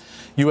Ukraine.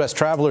 U.S.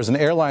 travelers and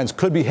airlines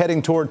could be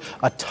heading toward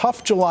a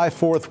tough July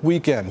 4th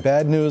weekend.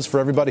 Bad news for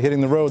everybody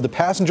hitting the road. The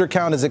passenger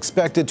count is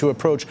expected to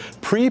approach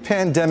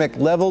pre-pandemic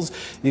levels,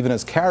 even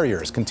as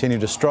carriers continue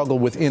to struggle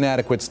with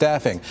inadequate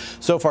staffing.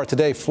 So far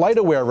today,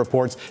 FlightAware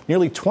reports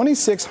nearly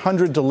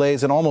 2,600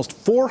 delays and almost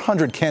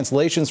 400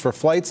 cancellations for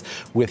flights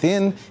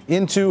within,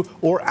 into,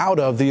 or out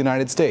of the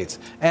United States.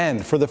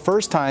 And for the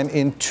first time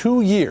in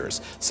 2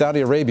 years, Saudi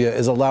Arabia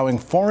is allowing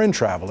foreign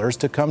travelers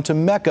to come to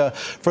Mecca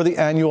for the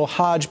annual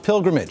Hajj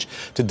pilgrimage.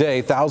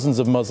 Today, thousands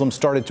of Muslims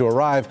started to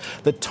arrive.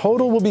 The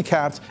total will be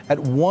capped at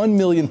 1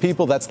 million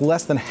people. That's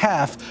less than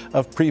half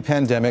of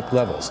pre-pandemic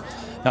levels.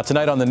 Now,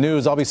 tonight on the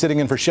news, I'll be sitting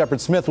in for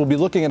Shepard Smith. We'll be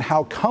looking at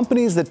how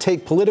companies that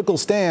take political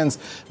stands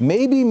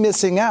may be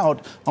missing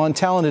out on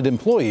talented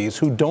employees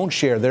who don't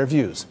share their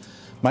views.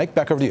 Mike,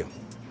 back over to you.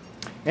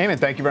 Eamon,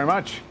 thank you very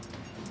much.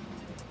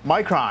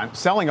 Micron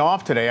selling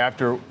off today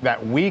after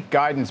that weak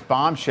guidance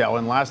bombshell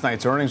in last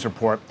night's earnings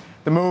report.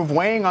 The move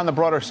weighing on the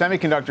broader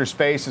semiconductor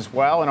space as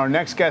well. And our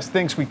next guest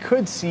thinks we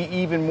could see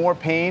even more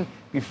pain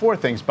before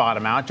things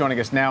bottom out. Joining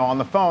us now on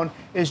the phone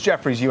is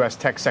Jefferies U.S.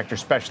 tech sector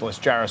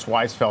specialist, Jared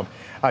Weisfeld.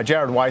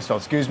 Jared,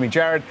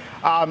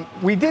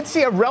 we did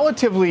see a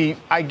relatively,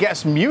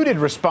 muted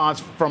response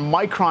from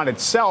Micron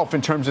itself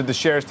in terms of the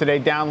shares today,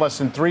 down less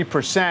than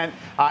 3%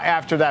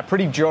 after that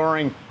pretty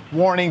jarring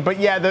warning. But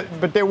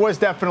but there was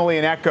definitely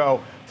an echo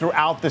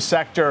throughout the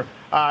sector.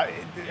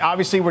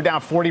 Obviously, we're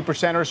down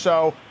 40% or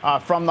so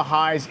from the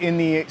highs in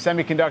the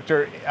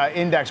semiconductor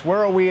index. Where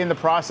are we in the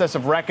process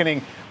of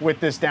reckoning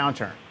with this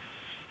downturn?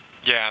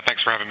 Yeah,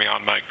 thanks for having me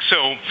on, Mike.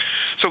 So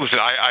listen,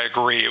 I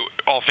agree.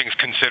 All things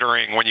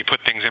considering, when you put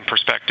things in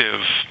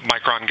perspective,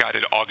 Micron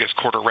guided August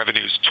quarter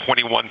revenues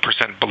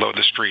 21% below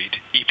the street,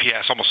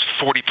 EPS almost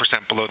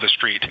 40% below the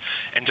street.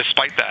 And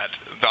despite that,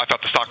 I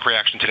thought the stock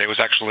reaction today was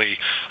actually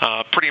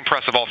pretty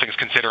impressive, all things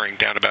considering,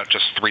 down about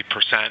just 3%,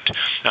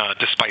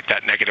 despite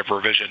that negative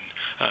revision.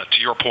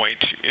 To your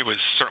point, it was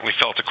certainly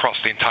felt across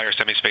the entire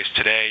semi space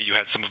today. You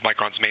had some of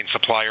Micron's main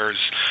suppliers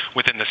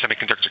within the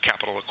semiconductor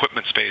capital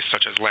equipment space,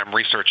 such as Lam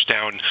Research,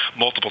 down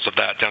multiples of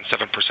that, down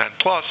 7%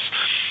 plus.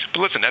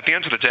 But listen, at the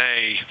end of the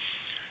day,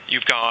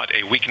 You've got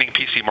a weakening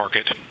PC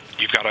market.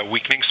 You've got a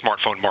weakening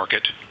smartphone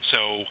market.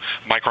 So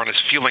Micron is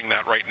feeling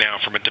that right now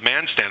from a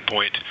demand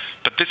standpoint.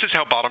 But this is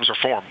how bottoms are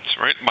formed,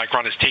 right?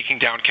 Micron is taking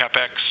down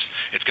CapEx.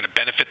 It's going to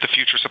benefit the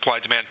future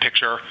supply-demand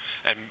picture.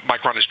 And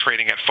Micron is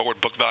trading at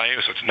forward book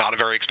value, so it's not a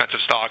very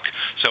expensive stock.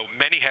 So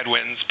many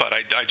headwinds, but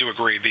I do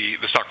agree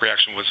the stock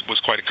reaction was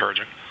quite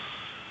encouraging.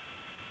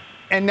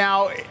 And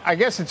now, I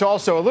guess it's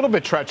also a little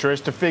bit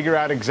treacherous to figure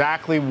out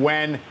exactly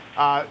when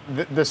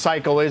the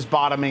cycle is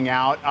bottoming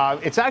out.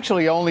 It's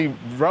actually only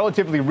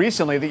relatively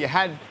recently that you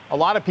had a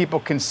lot of people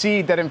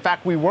concede that, in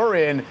fact, we were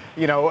in,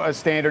 a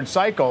standard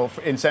cycle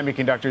in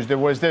semiconductors. There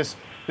was this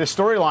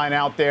storyline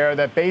out there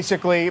that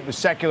basically it was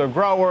secular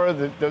grower.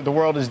 The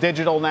world is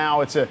digital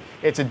now. It's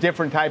a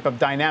different type of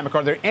dynamic.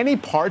 Are there any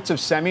parts of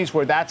semis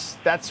where that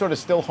sort of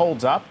still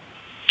holds up?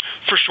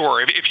 For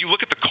sure. If you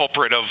look at the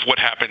culprit of what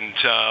happened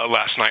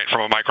last night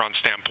from a Micron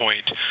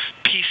standpoint,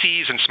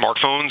 PCs and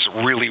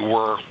smartphones really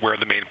were where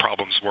the main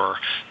problems were.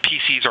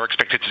 PCs are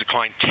expected to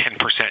decline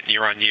 10%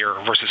 year on year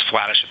versus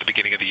flattish at the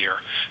beginning of the year.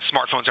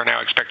 Smartphones are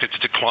now expected to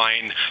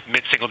decline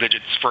mid-single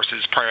digits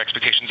versus prior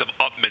expectations of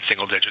up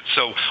mid-single digits.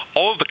 So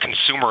all of the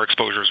consumer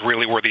exposures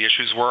really where the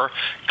issues were.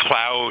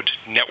 Cloud,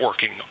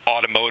 networking,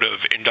 automotive,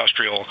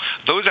 industrial,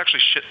 those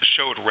actually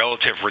showed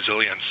relative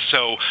resilience.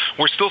 So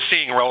we're still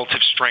seeing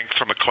relative strength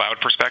from a cloud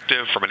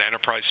perspective, from an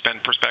enterprise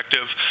spend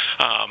perspective.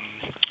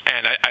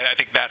 And I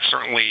think that's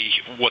certainly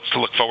what's to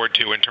look forward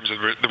to in terms of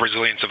the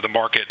resilience of the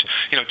market.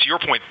 To your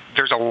point,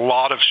 there's a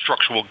lot of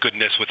structural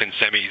goodness within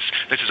semis.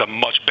 This is a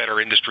much better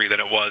industry than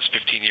it was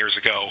 15 years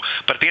ago.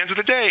 But at the end of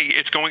the day,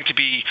 it's going to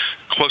be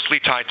closely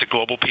tied to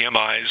global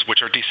PMIs,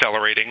 which are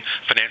decelerating.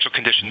 Financial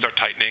conditions are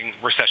tightening.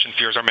 Recession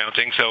fears are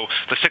mounting. So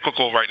the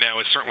cyclical right now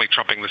is certainly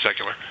trumping the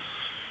secular.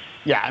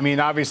 Yeah, I mean,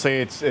 obviously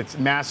it's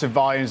massive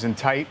volumes and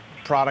tight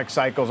product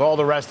cycles, all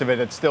the rest of it,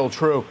 it's still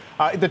true.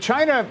 The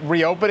China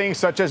reopening,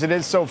 such as it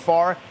is so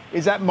far,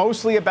 is that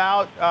mostly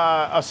about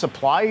a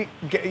supply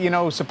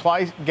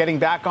getting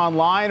back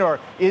online, or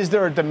is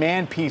there a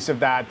demand piece of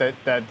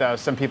that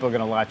some people are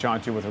going to latch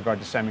onto with regard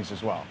to semis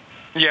as well?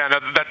 Yeah, no,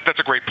 that's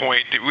a great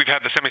point. We've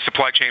had the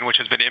semi-supply chain, which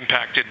has been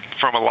impacted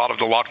from a lot of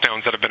the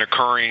lockdowns that have been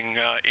occurring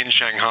in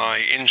Shanghai,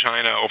 in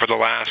China over the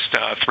last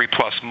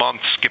 3+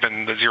 months,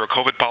 given the zero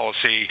COVID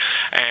policy.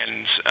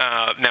 And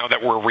now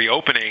that we're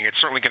reopening,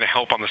 it's certainly going to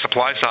help on the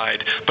supply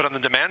side. But on the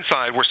demand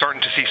side, we're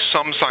starting to see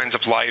some signs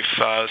of life.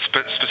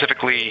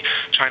 Specifically,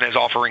 China is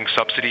offering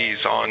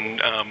subsidies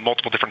on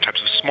multiple different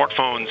types of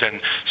smartphones,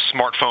 and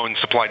smartphone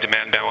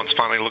supply-demand balance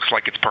finally looks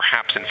like it's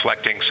perhaps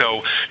inflecting.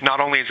 So not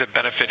only is it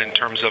benefit in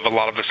terms of a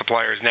lot of the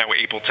suppliers now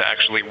able to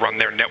actually run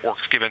their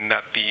networks given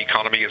that the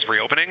economy is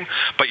reopening,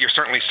 but you're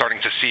certainly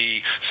starting to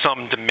see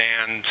some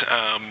demand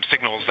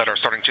signals that are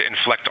starting to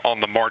inflect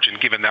on the margin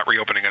given that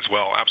reopening as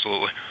well.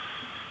 Absolutely.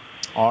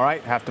 All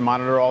right. Have to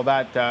monitor all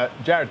that.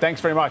 Jared,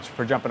 thanks very much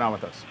for jumping on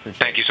with us.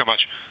 Thank you so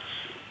much.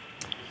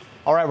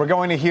 All right. We're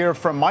going to hear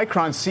from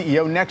Micron's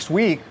CEO next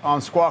week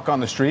on Squawk on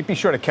the Street. Be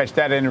sure to catch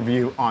that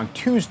interview on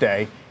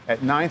Tuesday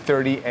at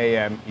 9:30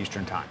 a.m.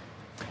 Eastern Time.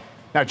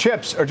 Now,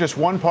 chips are just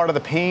one part of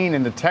the pain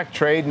in the tech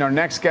trade, and our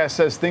next guest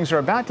says things are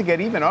about to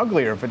get even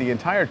uglier for the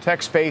entire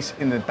tech space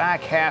in the back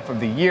half of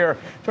the year.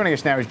 Joining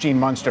us now is Gene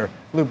Munster,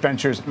 Loop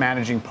Ventures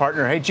managing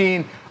partner. Hey,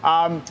 Gene.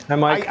 Hi,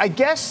 Mike. I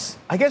guess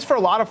for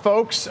a lot of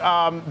folks,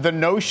 the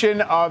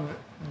notion of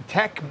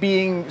tech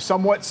being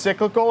somewhat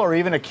cyclical or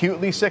even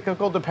acutely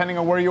cyclical, depending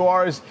on where you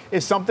are,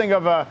 is something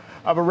of a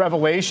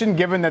revelation,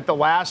 given that the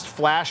last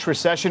flash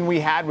recession we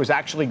had was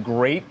actually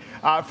great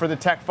for the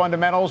tech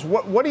fundamentals.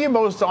 What are you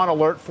most on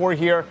alert for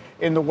here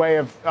in the way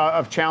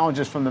of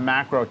challenges from the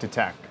macro to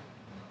tech?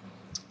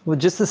 Well,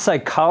 just the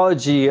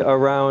psychology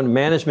around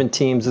management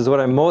teams is what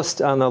I'm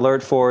most on the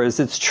alert for.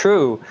 Is it's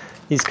true.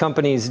 These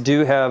companies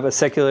do have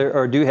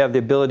the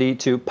ability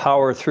to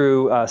power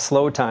through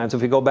slow times.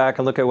 If we go back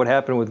and look at what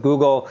happened with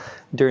Google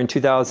during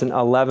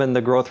 2011,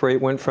 the growth rate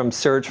went from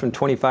surge from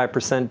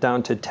 25%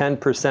 down to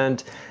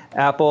 10%.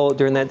 Apple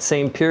during that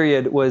same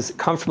period was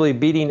comfortably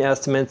beating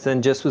estimates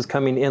and just was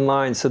coming in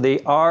line. So they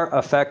are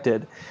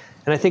affected.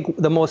 And I think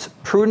the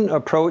most prudent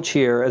approach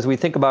here as we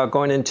think about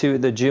going into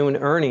the June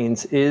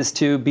earnings is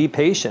to be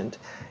patient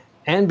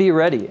and be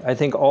ready. I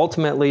think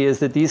ultimately is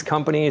that these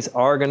companies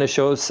are going to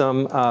show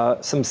some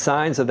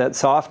signs of that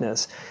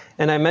softness.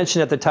 And I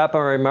mentioned at the top of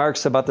my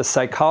remarks about the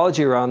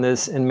psychology around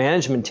this in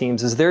management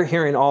teams is they're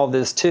hearing all of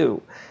this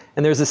too.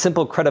 And there's a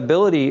simple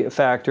credibility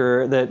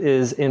factor that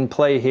is in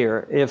play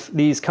here. If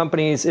these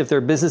companies, if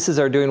their businesses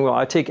are doing well,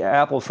 I take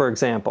Apple, for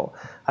example.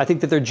 I think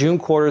that their June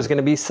quarter is going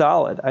to be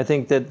solid. I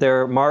think that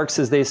their marks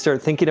as they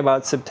start thinking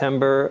about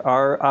September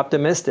are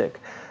optimistic.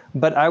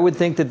 But I would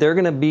think that they're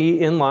going to be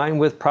in line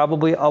with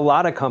probably a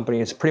lot of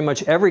companies, pretty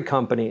much every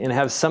company, and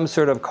have some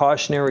sort of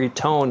cautionary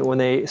tone when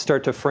they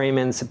start to frame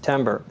in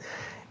September.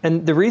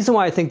 And the reason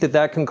why I think that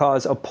that can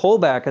cause a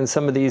pullback in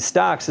some of these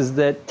stocks is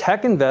that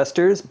tech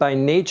investors by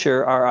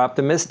nature are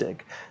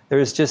optimistic.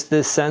 There's just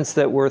this sense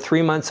that we're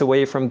 3 months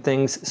away from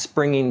things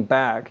springing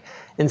back.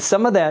 And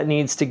some of that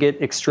needs to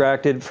get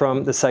extracted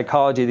from the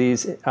psychology of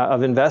these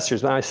of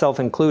investors, myself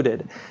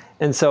included.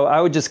 And so I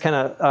would just kind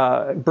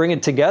of bring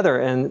it together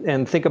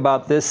and think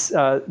about this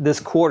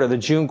quarter, the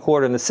June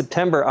quarter, and the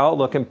September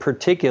outlook in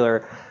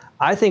particular.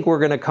 I think we're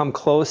going to come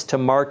close to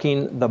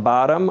marking the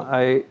bottom.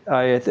 I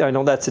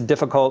know that's a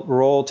difficult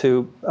role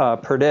to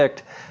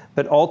predict,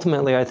 but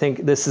ultimately I think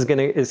this is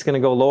going to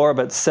go lower,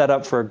 but set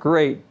up for a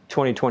great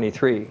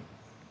 2023.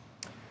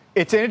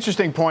 It's an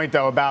interesting point,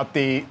 though, about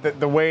the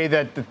way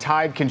that the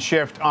tide can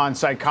shift on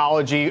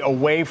psychology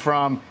away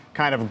from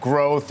kind of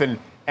growth and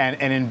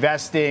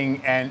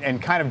investing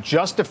and kind of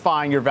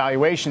justifying your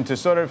valuation to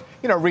sort of,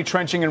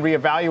 retrenching and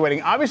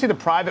reevaluating. Obviously, the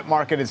private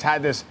market has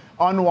had this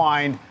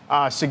unwind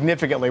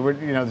significantly.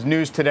 There's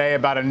news today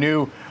about a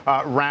new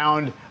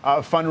round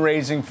of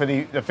fundraising for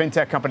the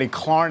fintech company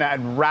Klarna at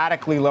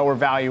radically lower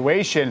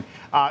valuation.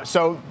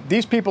 So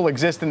these people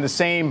exist in the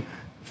same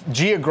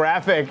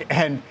geographic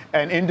and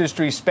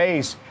industry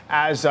space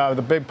as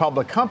the big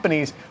public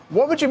companies.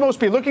 What would you most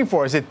be looking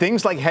for? Is it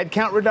things like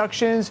headcount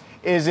reductions?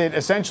 Is it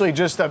essentially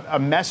just a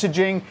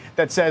messaging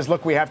that says,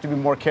 look, we have to be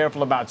more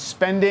careful about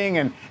spending?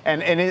 And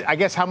I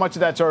guess how much of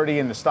that's already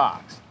in the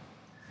stocks?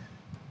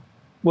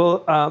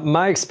 Well,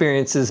 my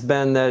experience has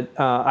been that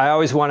I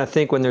always want to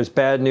think when there's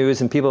bad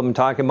news and people have been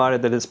talking about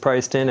it that it's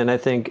priced in. And I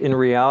think in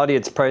reality,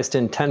 it's priced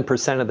in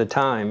 10% of the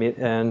time.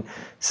 And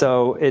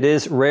so it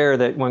is rare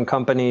that when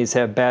companies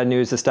have bad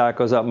news, the stock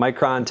goes up.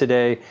 Micron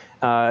today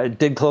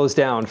did close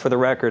down, for the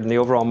record, and the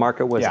overall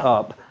market was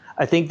up.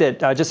 I think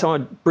that I just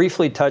want to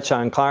briefly touch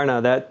on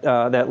Klarna,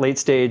 that late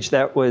stage,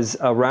 that was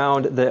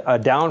a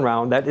down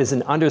round. That is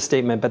an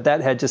understatement, but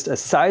that had just a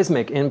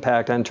seismic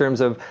impact in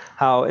terms of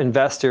how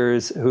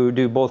investors who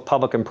do both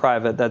public and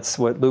private, that's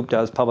what Loop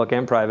does, public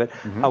and private,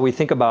 how we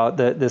think about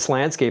this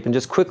landscape. And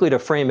just quickly to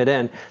frame it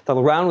in, the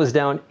round was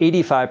down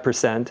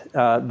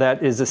 85%.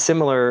 That is a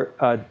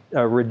similar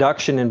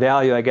reduction in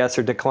value, I guess,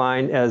 or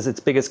decline as its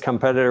biggest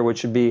competitor,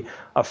 which would be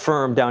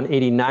Affirm, down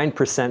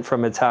 89%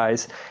 from its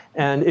highs.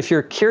 And if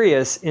you're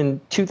curious,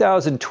 in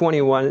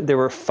 2021, there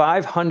were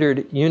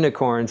 500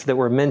 unicorns that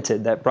were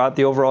minted. That brought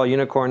the overall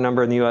unicorn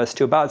number in the U.S.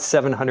 to about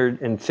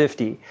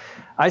 750.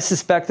 I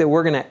suspect that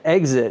we're going to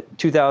exit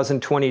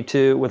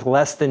 2022 with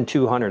less than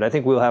 200. I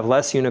think we'll have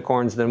less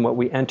unicorns than what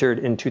we entered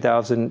in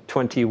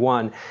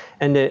 2021.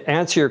 And to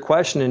answer your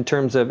question in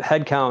terms of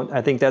headcount,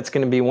 I think that's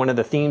going to be one of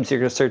the themes you're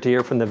going to start to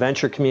hear from the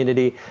venture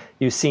community.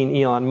 You've seen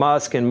Elon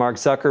Musk and Mark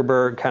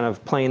Zuckerberg kind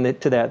of playing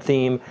to that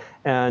theme.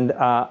 And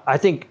I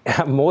think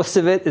most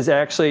of it is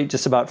actually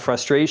just about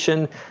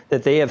frustration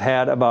that they have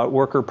had about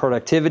worker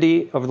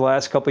productivity over the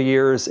last couple of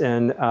years.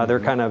 And they're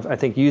kind of, I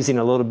think, using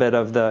a little bit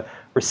of the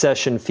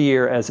recession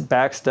fear as a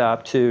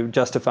backstop to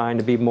justifying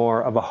to be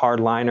more of a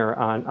hardliner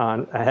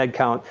on a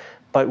headcount.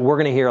 But we're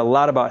going to hear a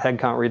lot about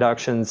headcount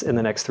reductions in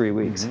the next 3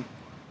 weeks.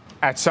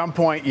 At some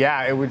point,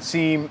 it would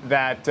seem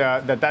that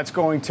that's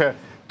going to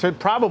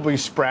probably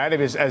spread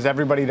as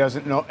everybody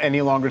doesn't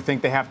any longer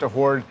think they have to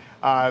hoard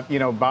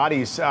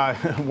bodies,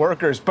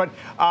 workers. But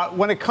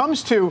when it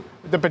comes to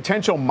the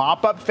potential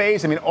mop-up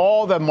phase, I mean,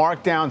 all the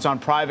markdowns on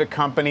private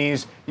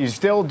companies, you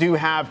still do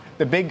have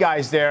the big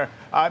guys there.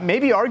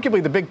 Maybe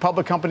arguably the big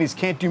public companies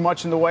can't do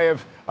much in the way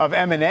of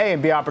M&A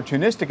and be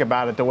opportunistic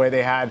about it the way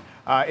they had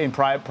in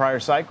prior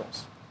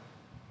cycles.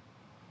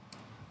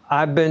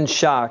 I've been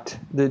shocked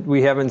that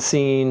we haven't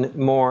seen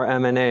more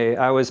M&A.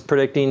 I was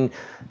predicting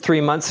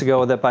 3 months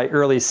ago that by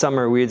early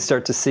summer we'd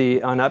start to see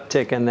an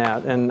uptick in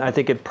that. And I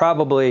think it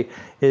probably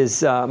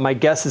is, my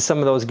guess is some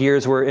of those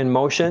gears were in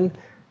motion.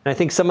 And I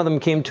think some of them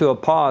came to a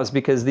pause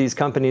because these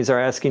companies are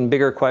asking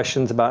bigger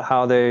questions about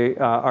how they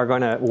are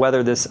going to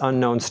weather this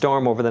unknown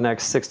storm over the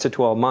next 6 to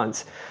 12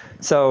 months.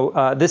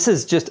 So this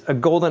is just a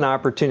golden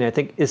opportunity, I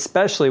think,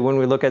 especially when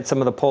we look at some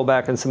of the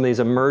pullback and some of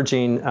these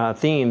emerging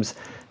themes.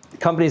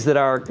 Companies that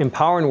are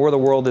empowering where the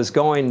world is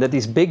going, that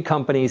these big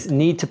companies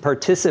need to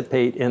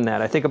participate in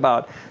that. I think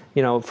about,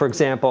 for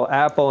example,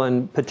 Apple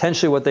and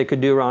potentially what they could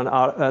do around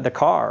the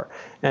car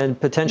and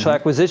potential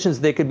acquisitions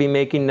they could be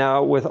making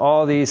now with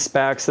all these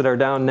SPACs that are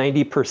down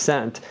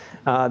 90%.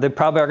 They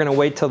probably are going to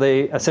wait till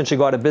they essentially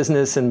go out of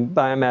business and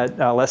buy them at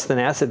less than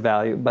asset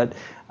value. But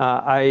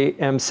I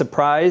am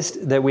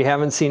surprised that we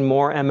haven't seen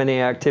more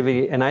M&A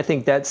activity, and I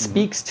think that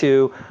speaks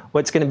to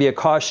what's going to be a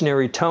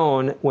cautionary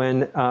tone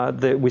when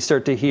we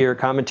start to hear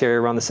commentary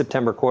around the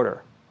September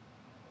quarter.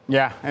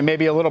 Yeah, and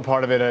maybe a little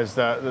part of it is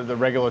the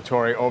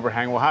regulatory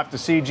overhang. We'll have to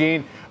see,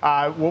 Gene.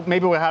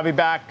 Maybe we'll have you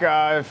back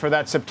for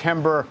that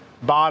September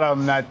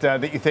bottom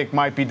that you think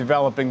might be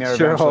developing there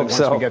eventually once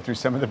we get through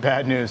some of the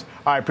bad news.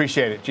 I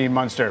appreciate it. Gene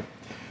Munster.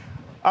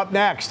 Up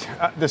next,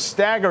 the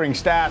staggering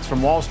stats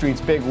from Wall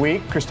Street's big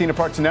week. Christina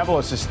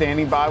Partsinevelos is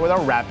standing by with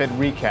our rapid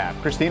recap.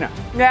 Christina.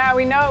 Yeah,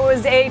 we know it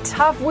was a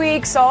tough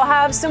week, so I'll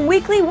have some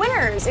weekly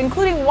winners,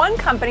 including one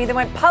company that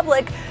went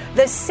public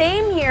the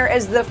same year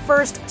as the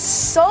first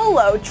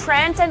solo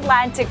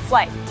transatlantic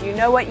flight. Do you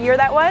know what year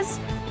that was?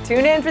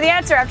 Tune in for the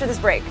answer after this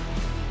break.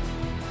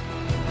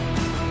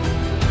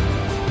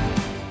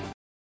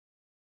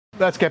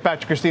 Let's get back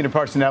to Christina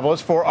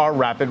Partsinevelos for our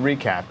rapid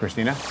recap.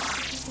 Christina.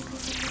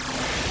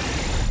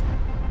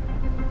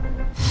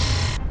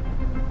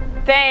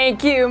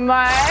 Thank you,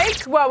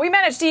 Mike. Well, we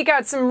managed to eke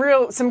out some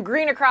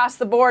green across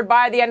the board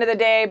by the end of the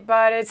day,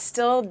 but it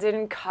still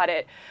didn't cut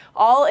it.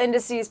 All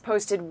indices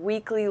posted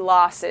weekly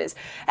losses.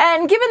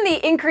 And given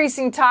the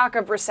increasing talk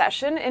of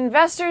recession,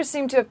 investors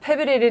seem to have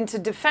pivoted into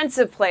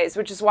defensive plays,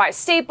 which is why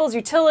staples,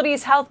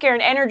 utilities, healthcare,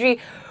 and energy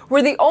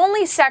were the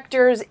only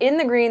sectors in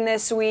the green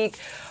this week.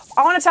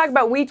 I want to talk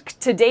about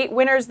week-to-date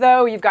winners,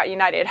 though. You've got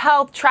United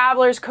Health,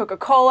 Travelers,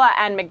 Coca-Cola,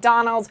 and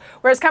McDonald's,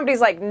 whereas companies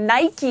like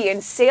Nike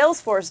and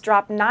Salesforce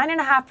dropped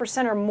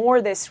 9.5% or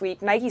more this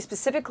week. Nike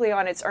specifically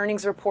on its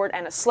earnings report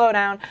and a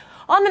slowdown.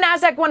 On the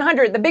NASDAQ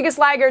 100, the biggest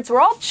laggards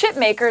were all chip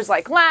makers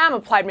like Lam,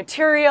 Applied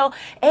Material,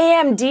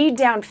 AMD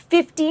down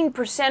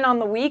 15% on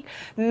the week.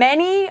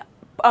 Many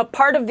a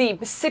part of the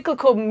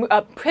cyclical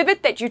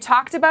pivot that you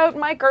talked about,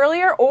 Mike,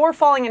 earlier, or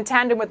falling in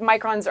tandem with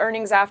Micron's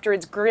earnings after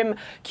its grim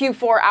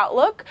Q4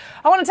 outlook.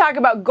 I want to talk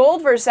about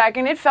gold for a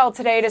second. It fell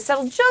today to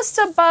settle just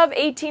above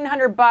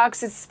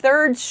 $1,800, its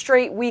third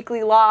straight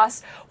weekly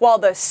loss, while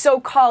the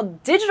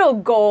so-called digital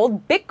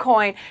gold,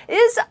 Bitcoin,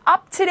 is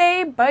up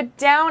today, but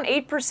down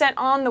 8%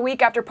 on the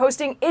week after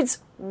posting its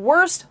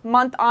worst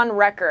month on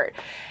record.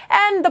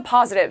 And the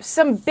positives,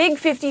 some big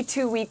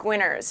 52-week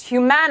winners.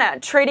 Humana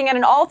trading at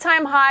an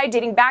all-time high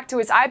dating back to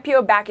its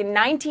IPO back in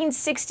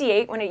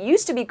 1968 when it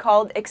used to be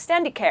called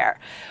Extendicare.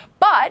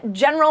 But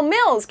General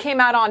Mills came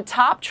out on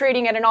top,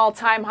 trading at an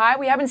all-time high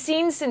we haven't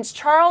seen since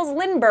Charles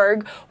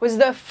Lindbergh was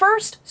the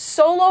first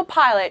solo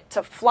pilot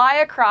to fly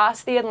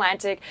across the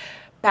Atlantic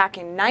back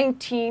in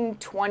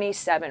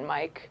 1927,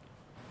 Mike.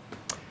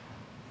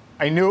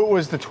 I knew it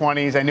was the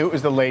 20s. I knew it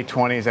was the late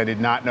 20s. I did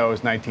not know it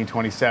was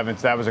 1927,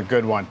 so that was a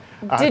good one.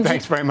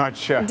 Thanks very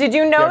much. Did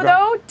you know,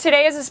 though,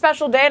 today is a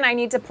special day, and I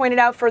need to point it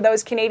out for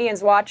those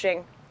Canadians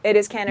watching. It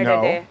is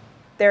Canada Day.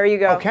 There you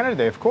go. Oh, Canada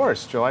Day, of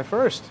course, July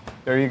 1st.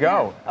 There you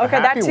go. Yeah. Okay,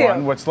 a happy that too.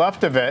 one, what's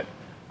left of it.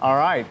 All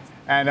right.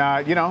 And,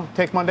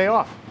 take Monday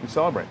off and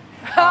celebrate.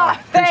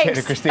 Thanks. Appreciate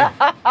it, Christine.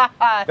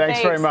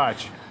 Thanks very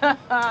much.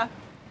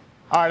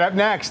 All right, up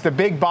next, the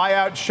big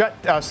buyout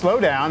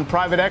slowdown,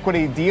 private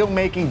equity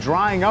deal-making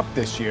drying up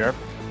this year,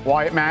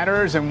 why it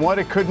matters and what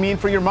it could mean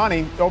for your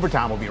money.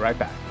 Overtime, we'll be right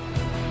back.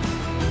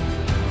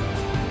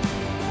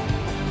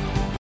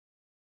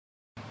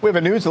 We have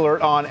a news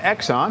alert on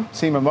Exxon.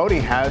 Seema Modi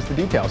has the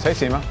details. Hey,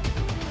 Seema.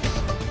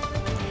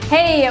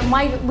 Hey,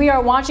 Mike, we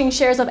are watching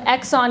shares of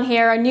Exxon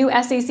here. A new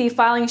SEC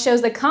filing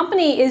shows the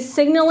company is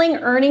signaling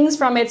earnings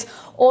from its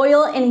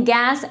oil and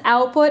gas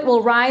output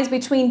will rise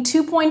between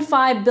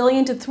 $2.5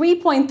 billion to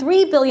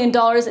 $3.3 billion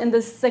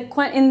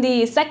in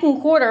the second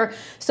quarter.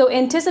 So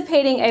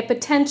anticipating a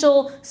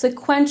potential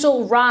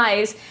sequential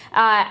rise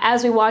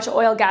as we watch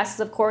oil gases,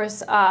 of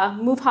course,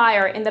 move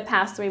higher in the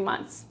past 3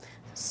 months.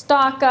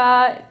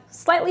 Stock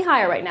slightly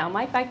higher right now.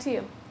 Mike, back to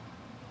you.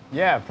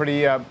 Yeah,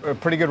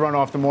 pretty good run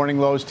off the morning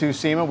lows too,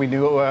 Seema. We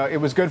knew it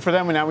was good for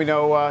them, and now we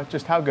know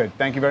just how good.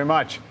 Thank you very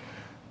much.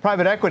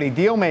 Private equity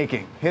deal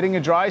making hitting a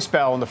dry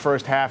spell in the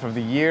first half of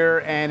the year,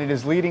 and it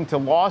is leading to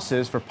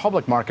losses for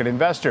public market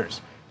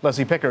investors.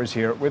 Leslie Picker is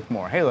here with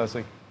more. Hey,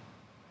 Leslie.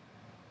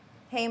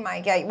 Hey,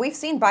 Mike. Yeah, we've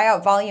seen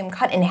buyout volume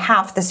cut in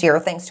half this year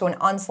thanks to an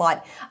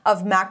onslaught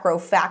of macro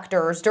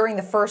factors. During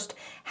the first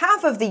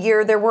half of the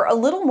year, there were a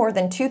little more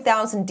than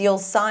 2,000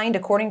 deals signed,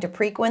 according to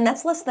Preqin.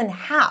 That's less than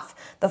half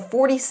the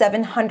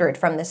 4,700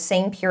 from the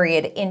same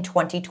period in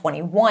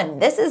 2021.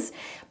 This is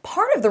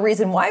part of the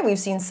reason why we've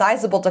seen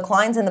sizable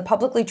declines in the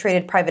publicly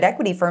traded private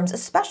equity firms,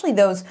 especially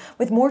those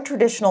with more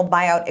traditional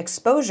buyout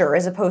exposure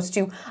as opposed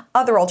to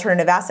other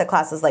alternative asset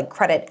classes like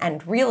credit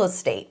and real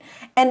estate.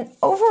 And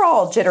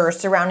overall jitters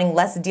surrounding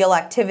less deal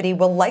activity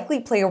will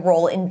likely play a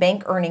role in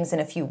bank earnings in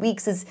a few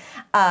weeks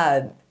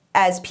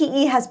as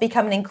PE has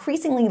become an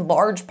increasingly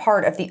large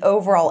part of the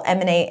overall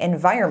M&A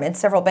environment.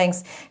 Several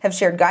banks have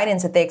shared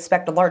guidance that they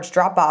expect a large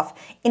drop-off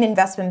in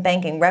investment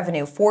banking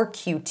revenue for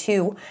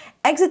Q2.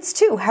 Exits,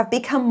 too, have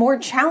become more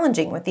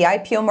challenging with the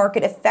IPO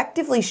market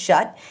effectively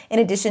shut, in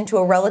addition to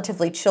a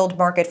relatively chilled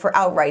market for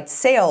outright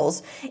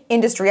sales.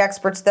 Industry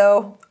experts,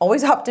 though,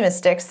 always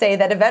optimistic, say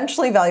that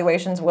eventually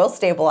valuations will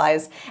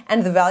stabilize,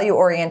 and the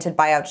value-oriented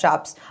buyout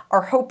shops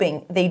are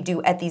hoping they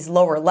do at these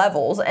lower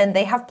levels, and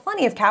they have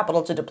plenty of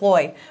capital to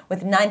deploy,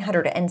 with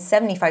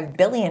 $975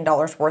 billion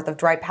worth of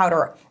dry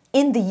powder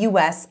in the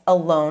U.S.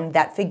 alone,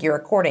 that figure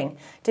according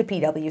to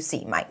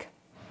PwC. Mike.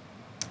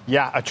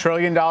 Yeah, $1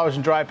 trillion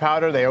in dry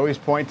powder. They always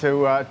point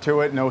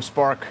to it. No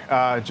spark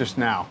just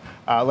now.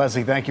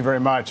 Leslie, thank you very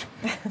much.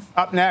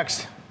 Up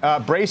next,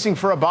 bracing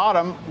for a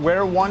bottom,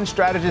 where one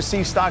strategist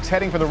sees stocks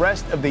heading for the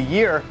rest of the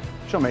year.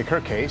 She'll make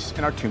her case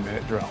in our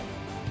 2-minute drill.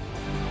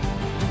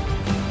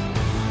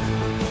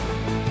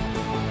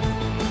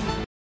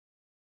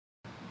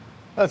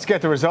 Let's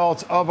get the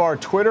results of our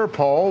Twitter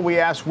poll. We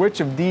asked which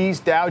of these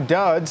Dow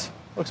duds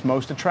looks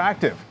most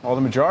attractive. Well,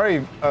 the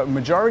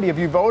majority of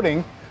you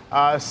voting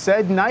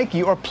said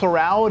Nike, or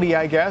plurality,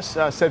 I guess,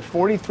 said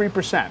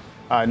 43%.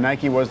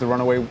 Nike was the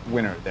runaway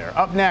winner there.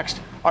 Up next,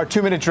 our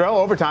 2-minute drill.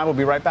 Overtime. We'll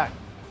be right back.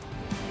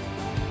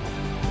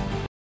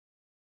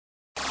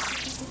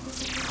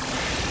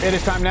 It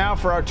is time now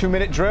for our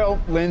 2-minute drill.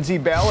 Lindsey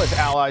Bell is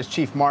Ally's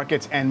chief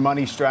markets and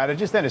money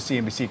strategist and a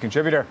CNBC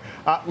contributor.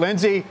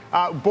 Lindsey,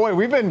 boy,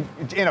 we've been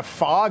in a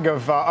fog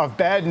of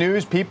bad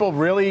news. People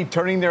really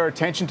turning their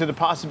attention to the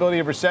possibility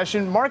of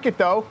recession. Market,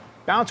 though,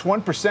 bounced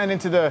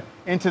 1%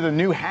 into the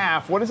new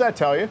half. What does that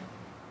tell you?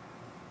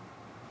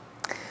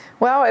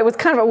 Well, it was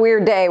kind of a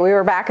weird day. We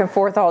were back and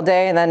forth all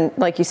day and then,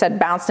 like you said,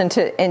 bounced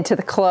into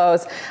the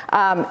close.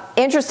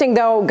 Interesting,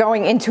 though,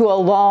 going into a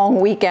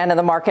long weekend and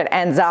the market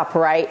ends up,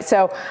 right?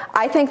 So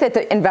I think that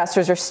the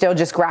investors are still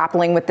just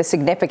grappling with the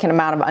significant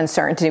amount of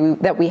uncertainty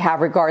that we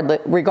have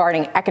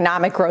regarding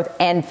economic growth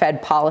and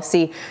Fed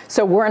policy.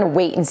 So we're in a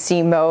wait and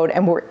see mode,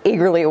 and we're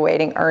eagerly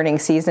awaiting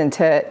earnings season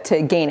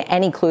to gain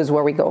any clues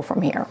where we go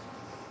from here.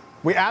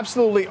 We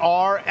absolutely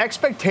are.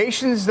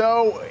 Expectations,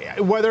 though,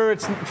 whether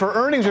it's for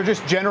earnings or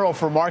just general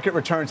for market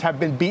returns, have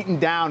been beaten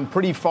down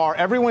pretty far.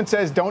 Everyone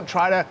says don't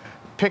try to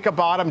pick a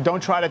bottom,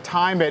 don't try to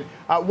time it.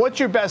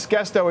 What's your best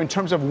guess, though, in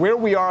terms of where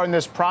we are in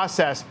this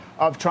process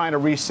of trying to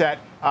reset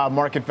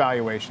market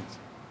valuations?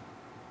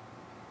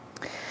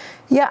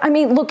 Yeah, I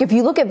mean, look, if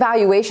you look at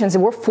valuations,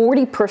 we're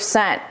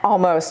 40%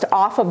 almost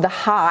off of the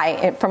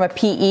high from a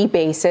PE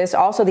basis.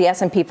 Also, the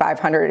S&P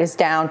 500 is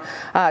down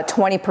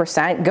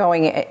 20%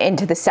 going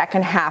into the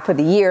second half of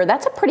the year.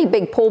 That's a pretty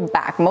big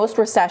pullback. Most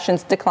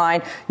recessions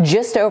decline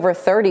just over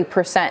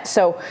 30%.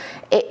 So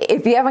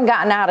if you haven't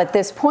gotten out at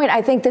this point,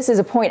 I think this is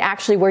a point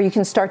actually where you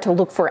can start to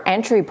look for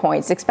entry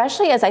points,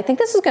 especially as I think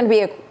this is going to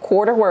be a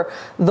quarter where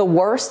the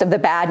worst of the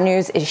bad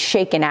news is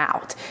shaken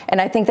out. And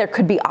I think there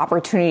could be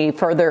opportunity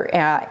further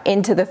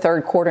into the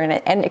third quarter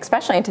and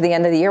especially into the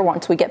end of the year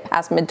once we get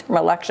past midterm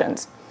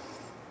elections.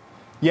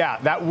 Yeah,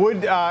 that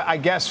would, I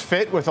guess,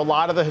 fit with a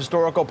lot of the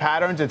historical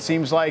patterns. It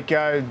seems like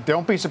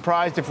don't be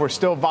surprised if we're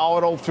still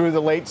volatile through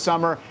the late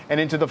summer and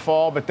into the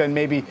fall, but then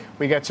maybe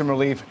we get some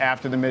relief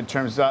after the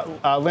midterms.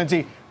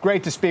 Lindsey,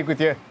 great to speak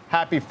with you.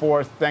 Happy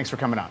 4th. Thanks for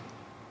coming on.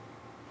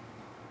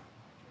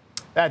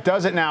 That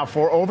does it now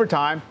for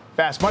Overtime.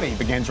 Fast Money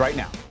begins right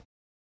now.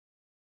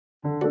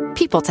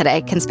 People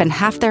today can spend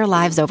half their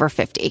lives over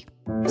 50.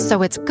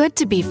 So it's good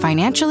to be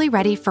financially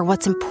ready for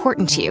what's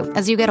important to you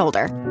as you get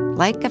older,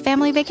 like a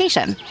family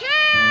vacation.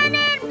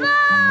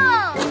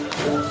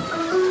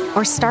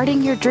 Or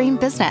starting your dream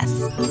business.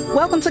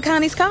 Welcome to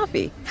Connie's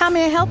Coffee. How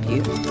may I help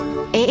you?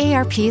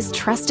 AARP's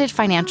trusted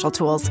financial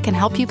tools can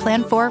help you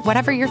plan for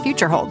whatever your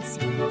future holds.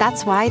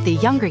 That's why the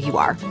younger you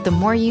are, the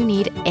more you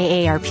need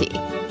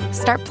AARP.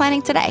 Start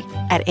planning today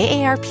at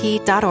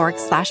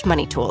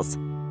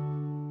aarp.org/moneytools.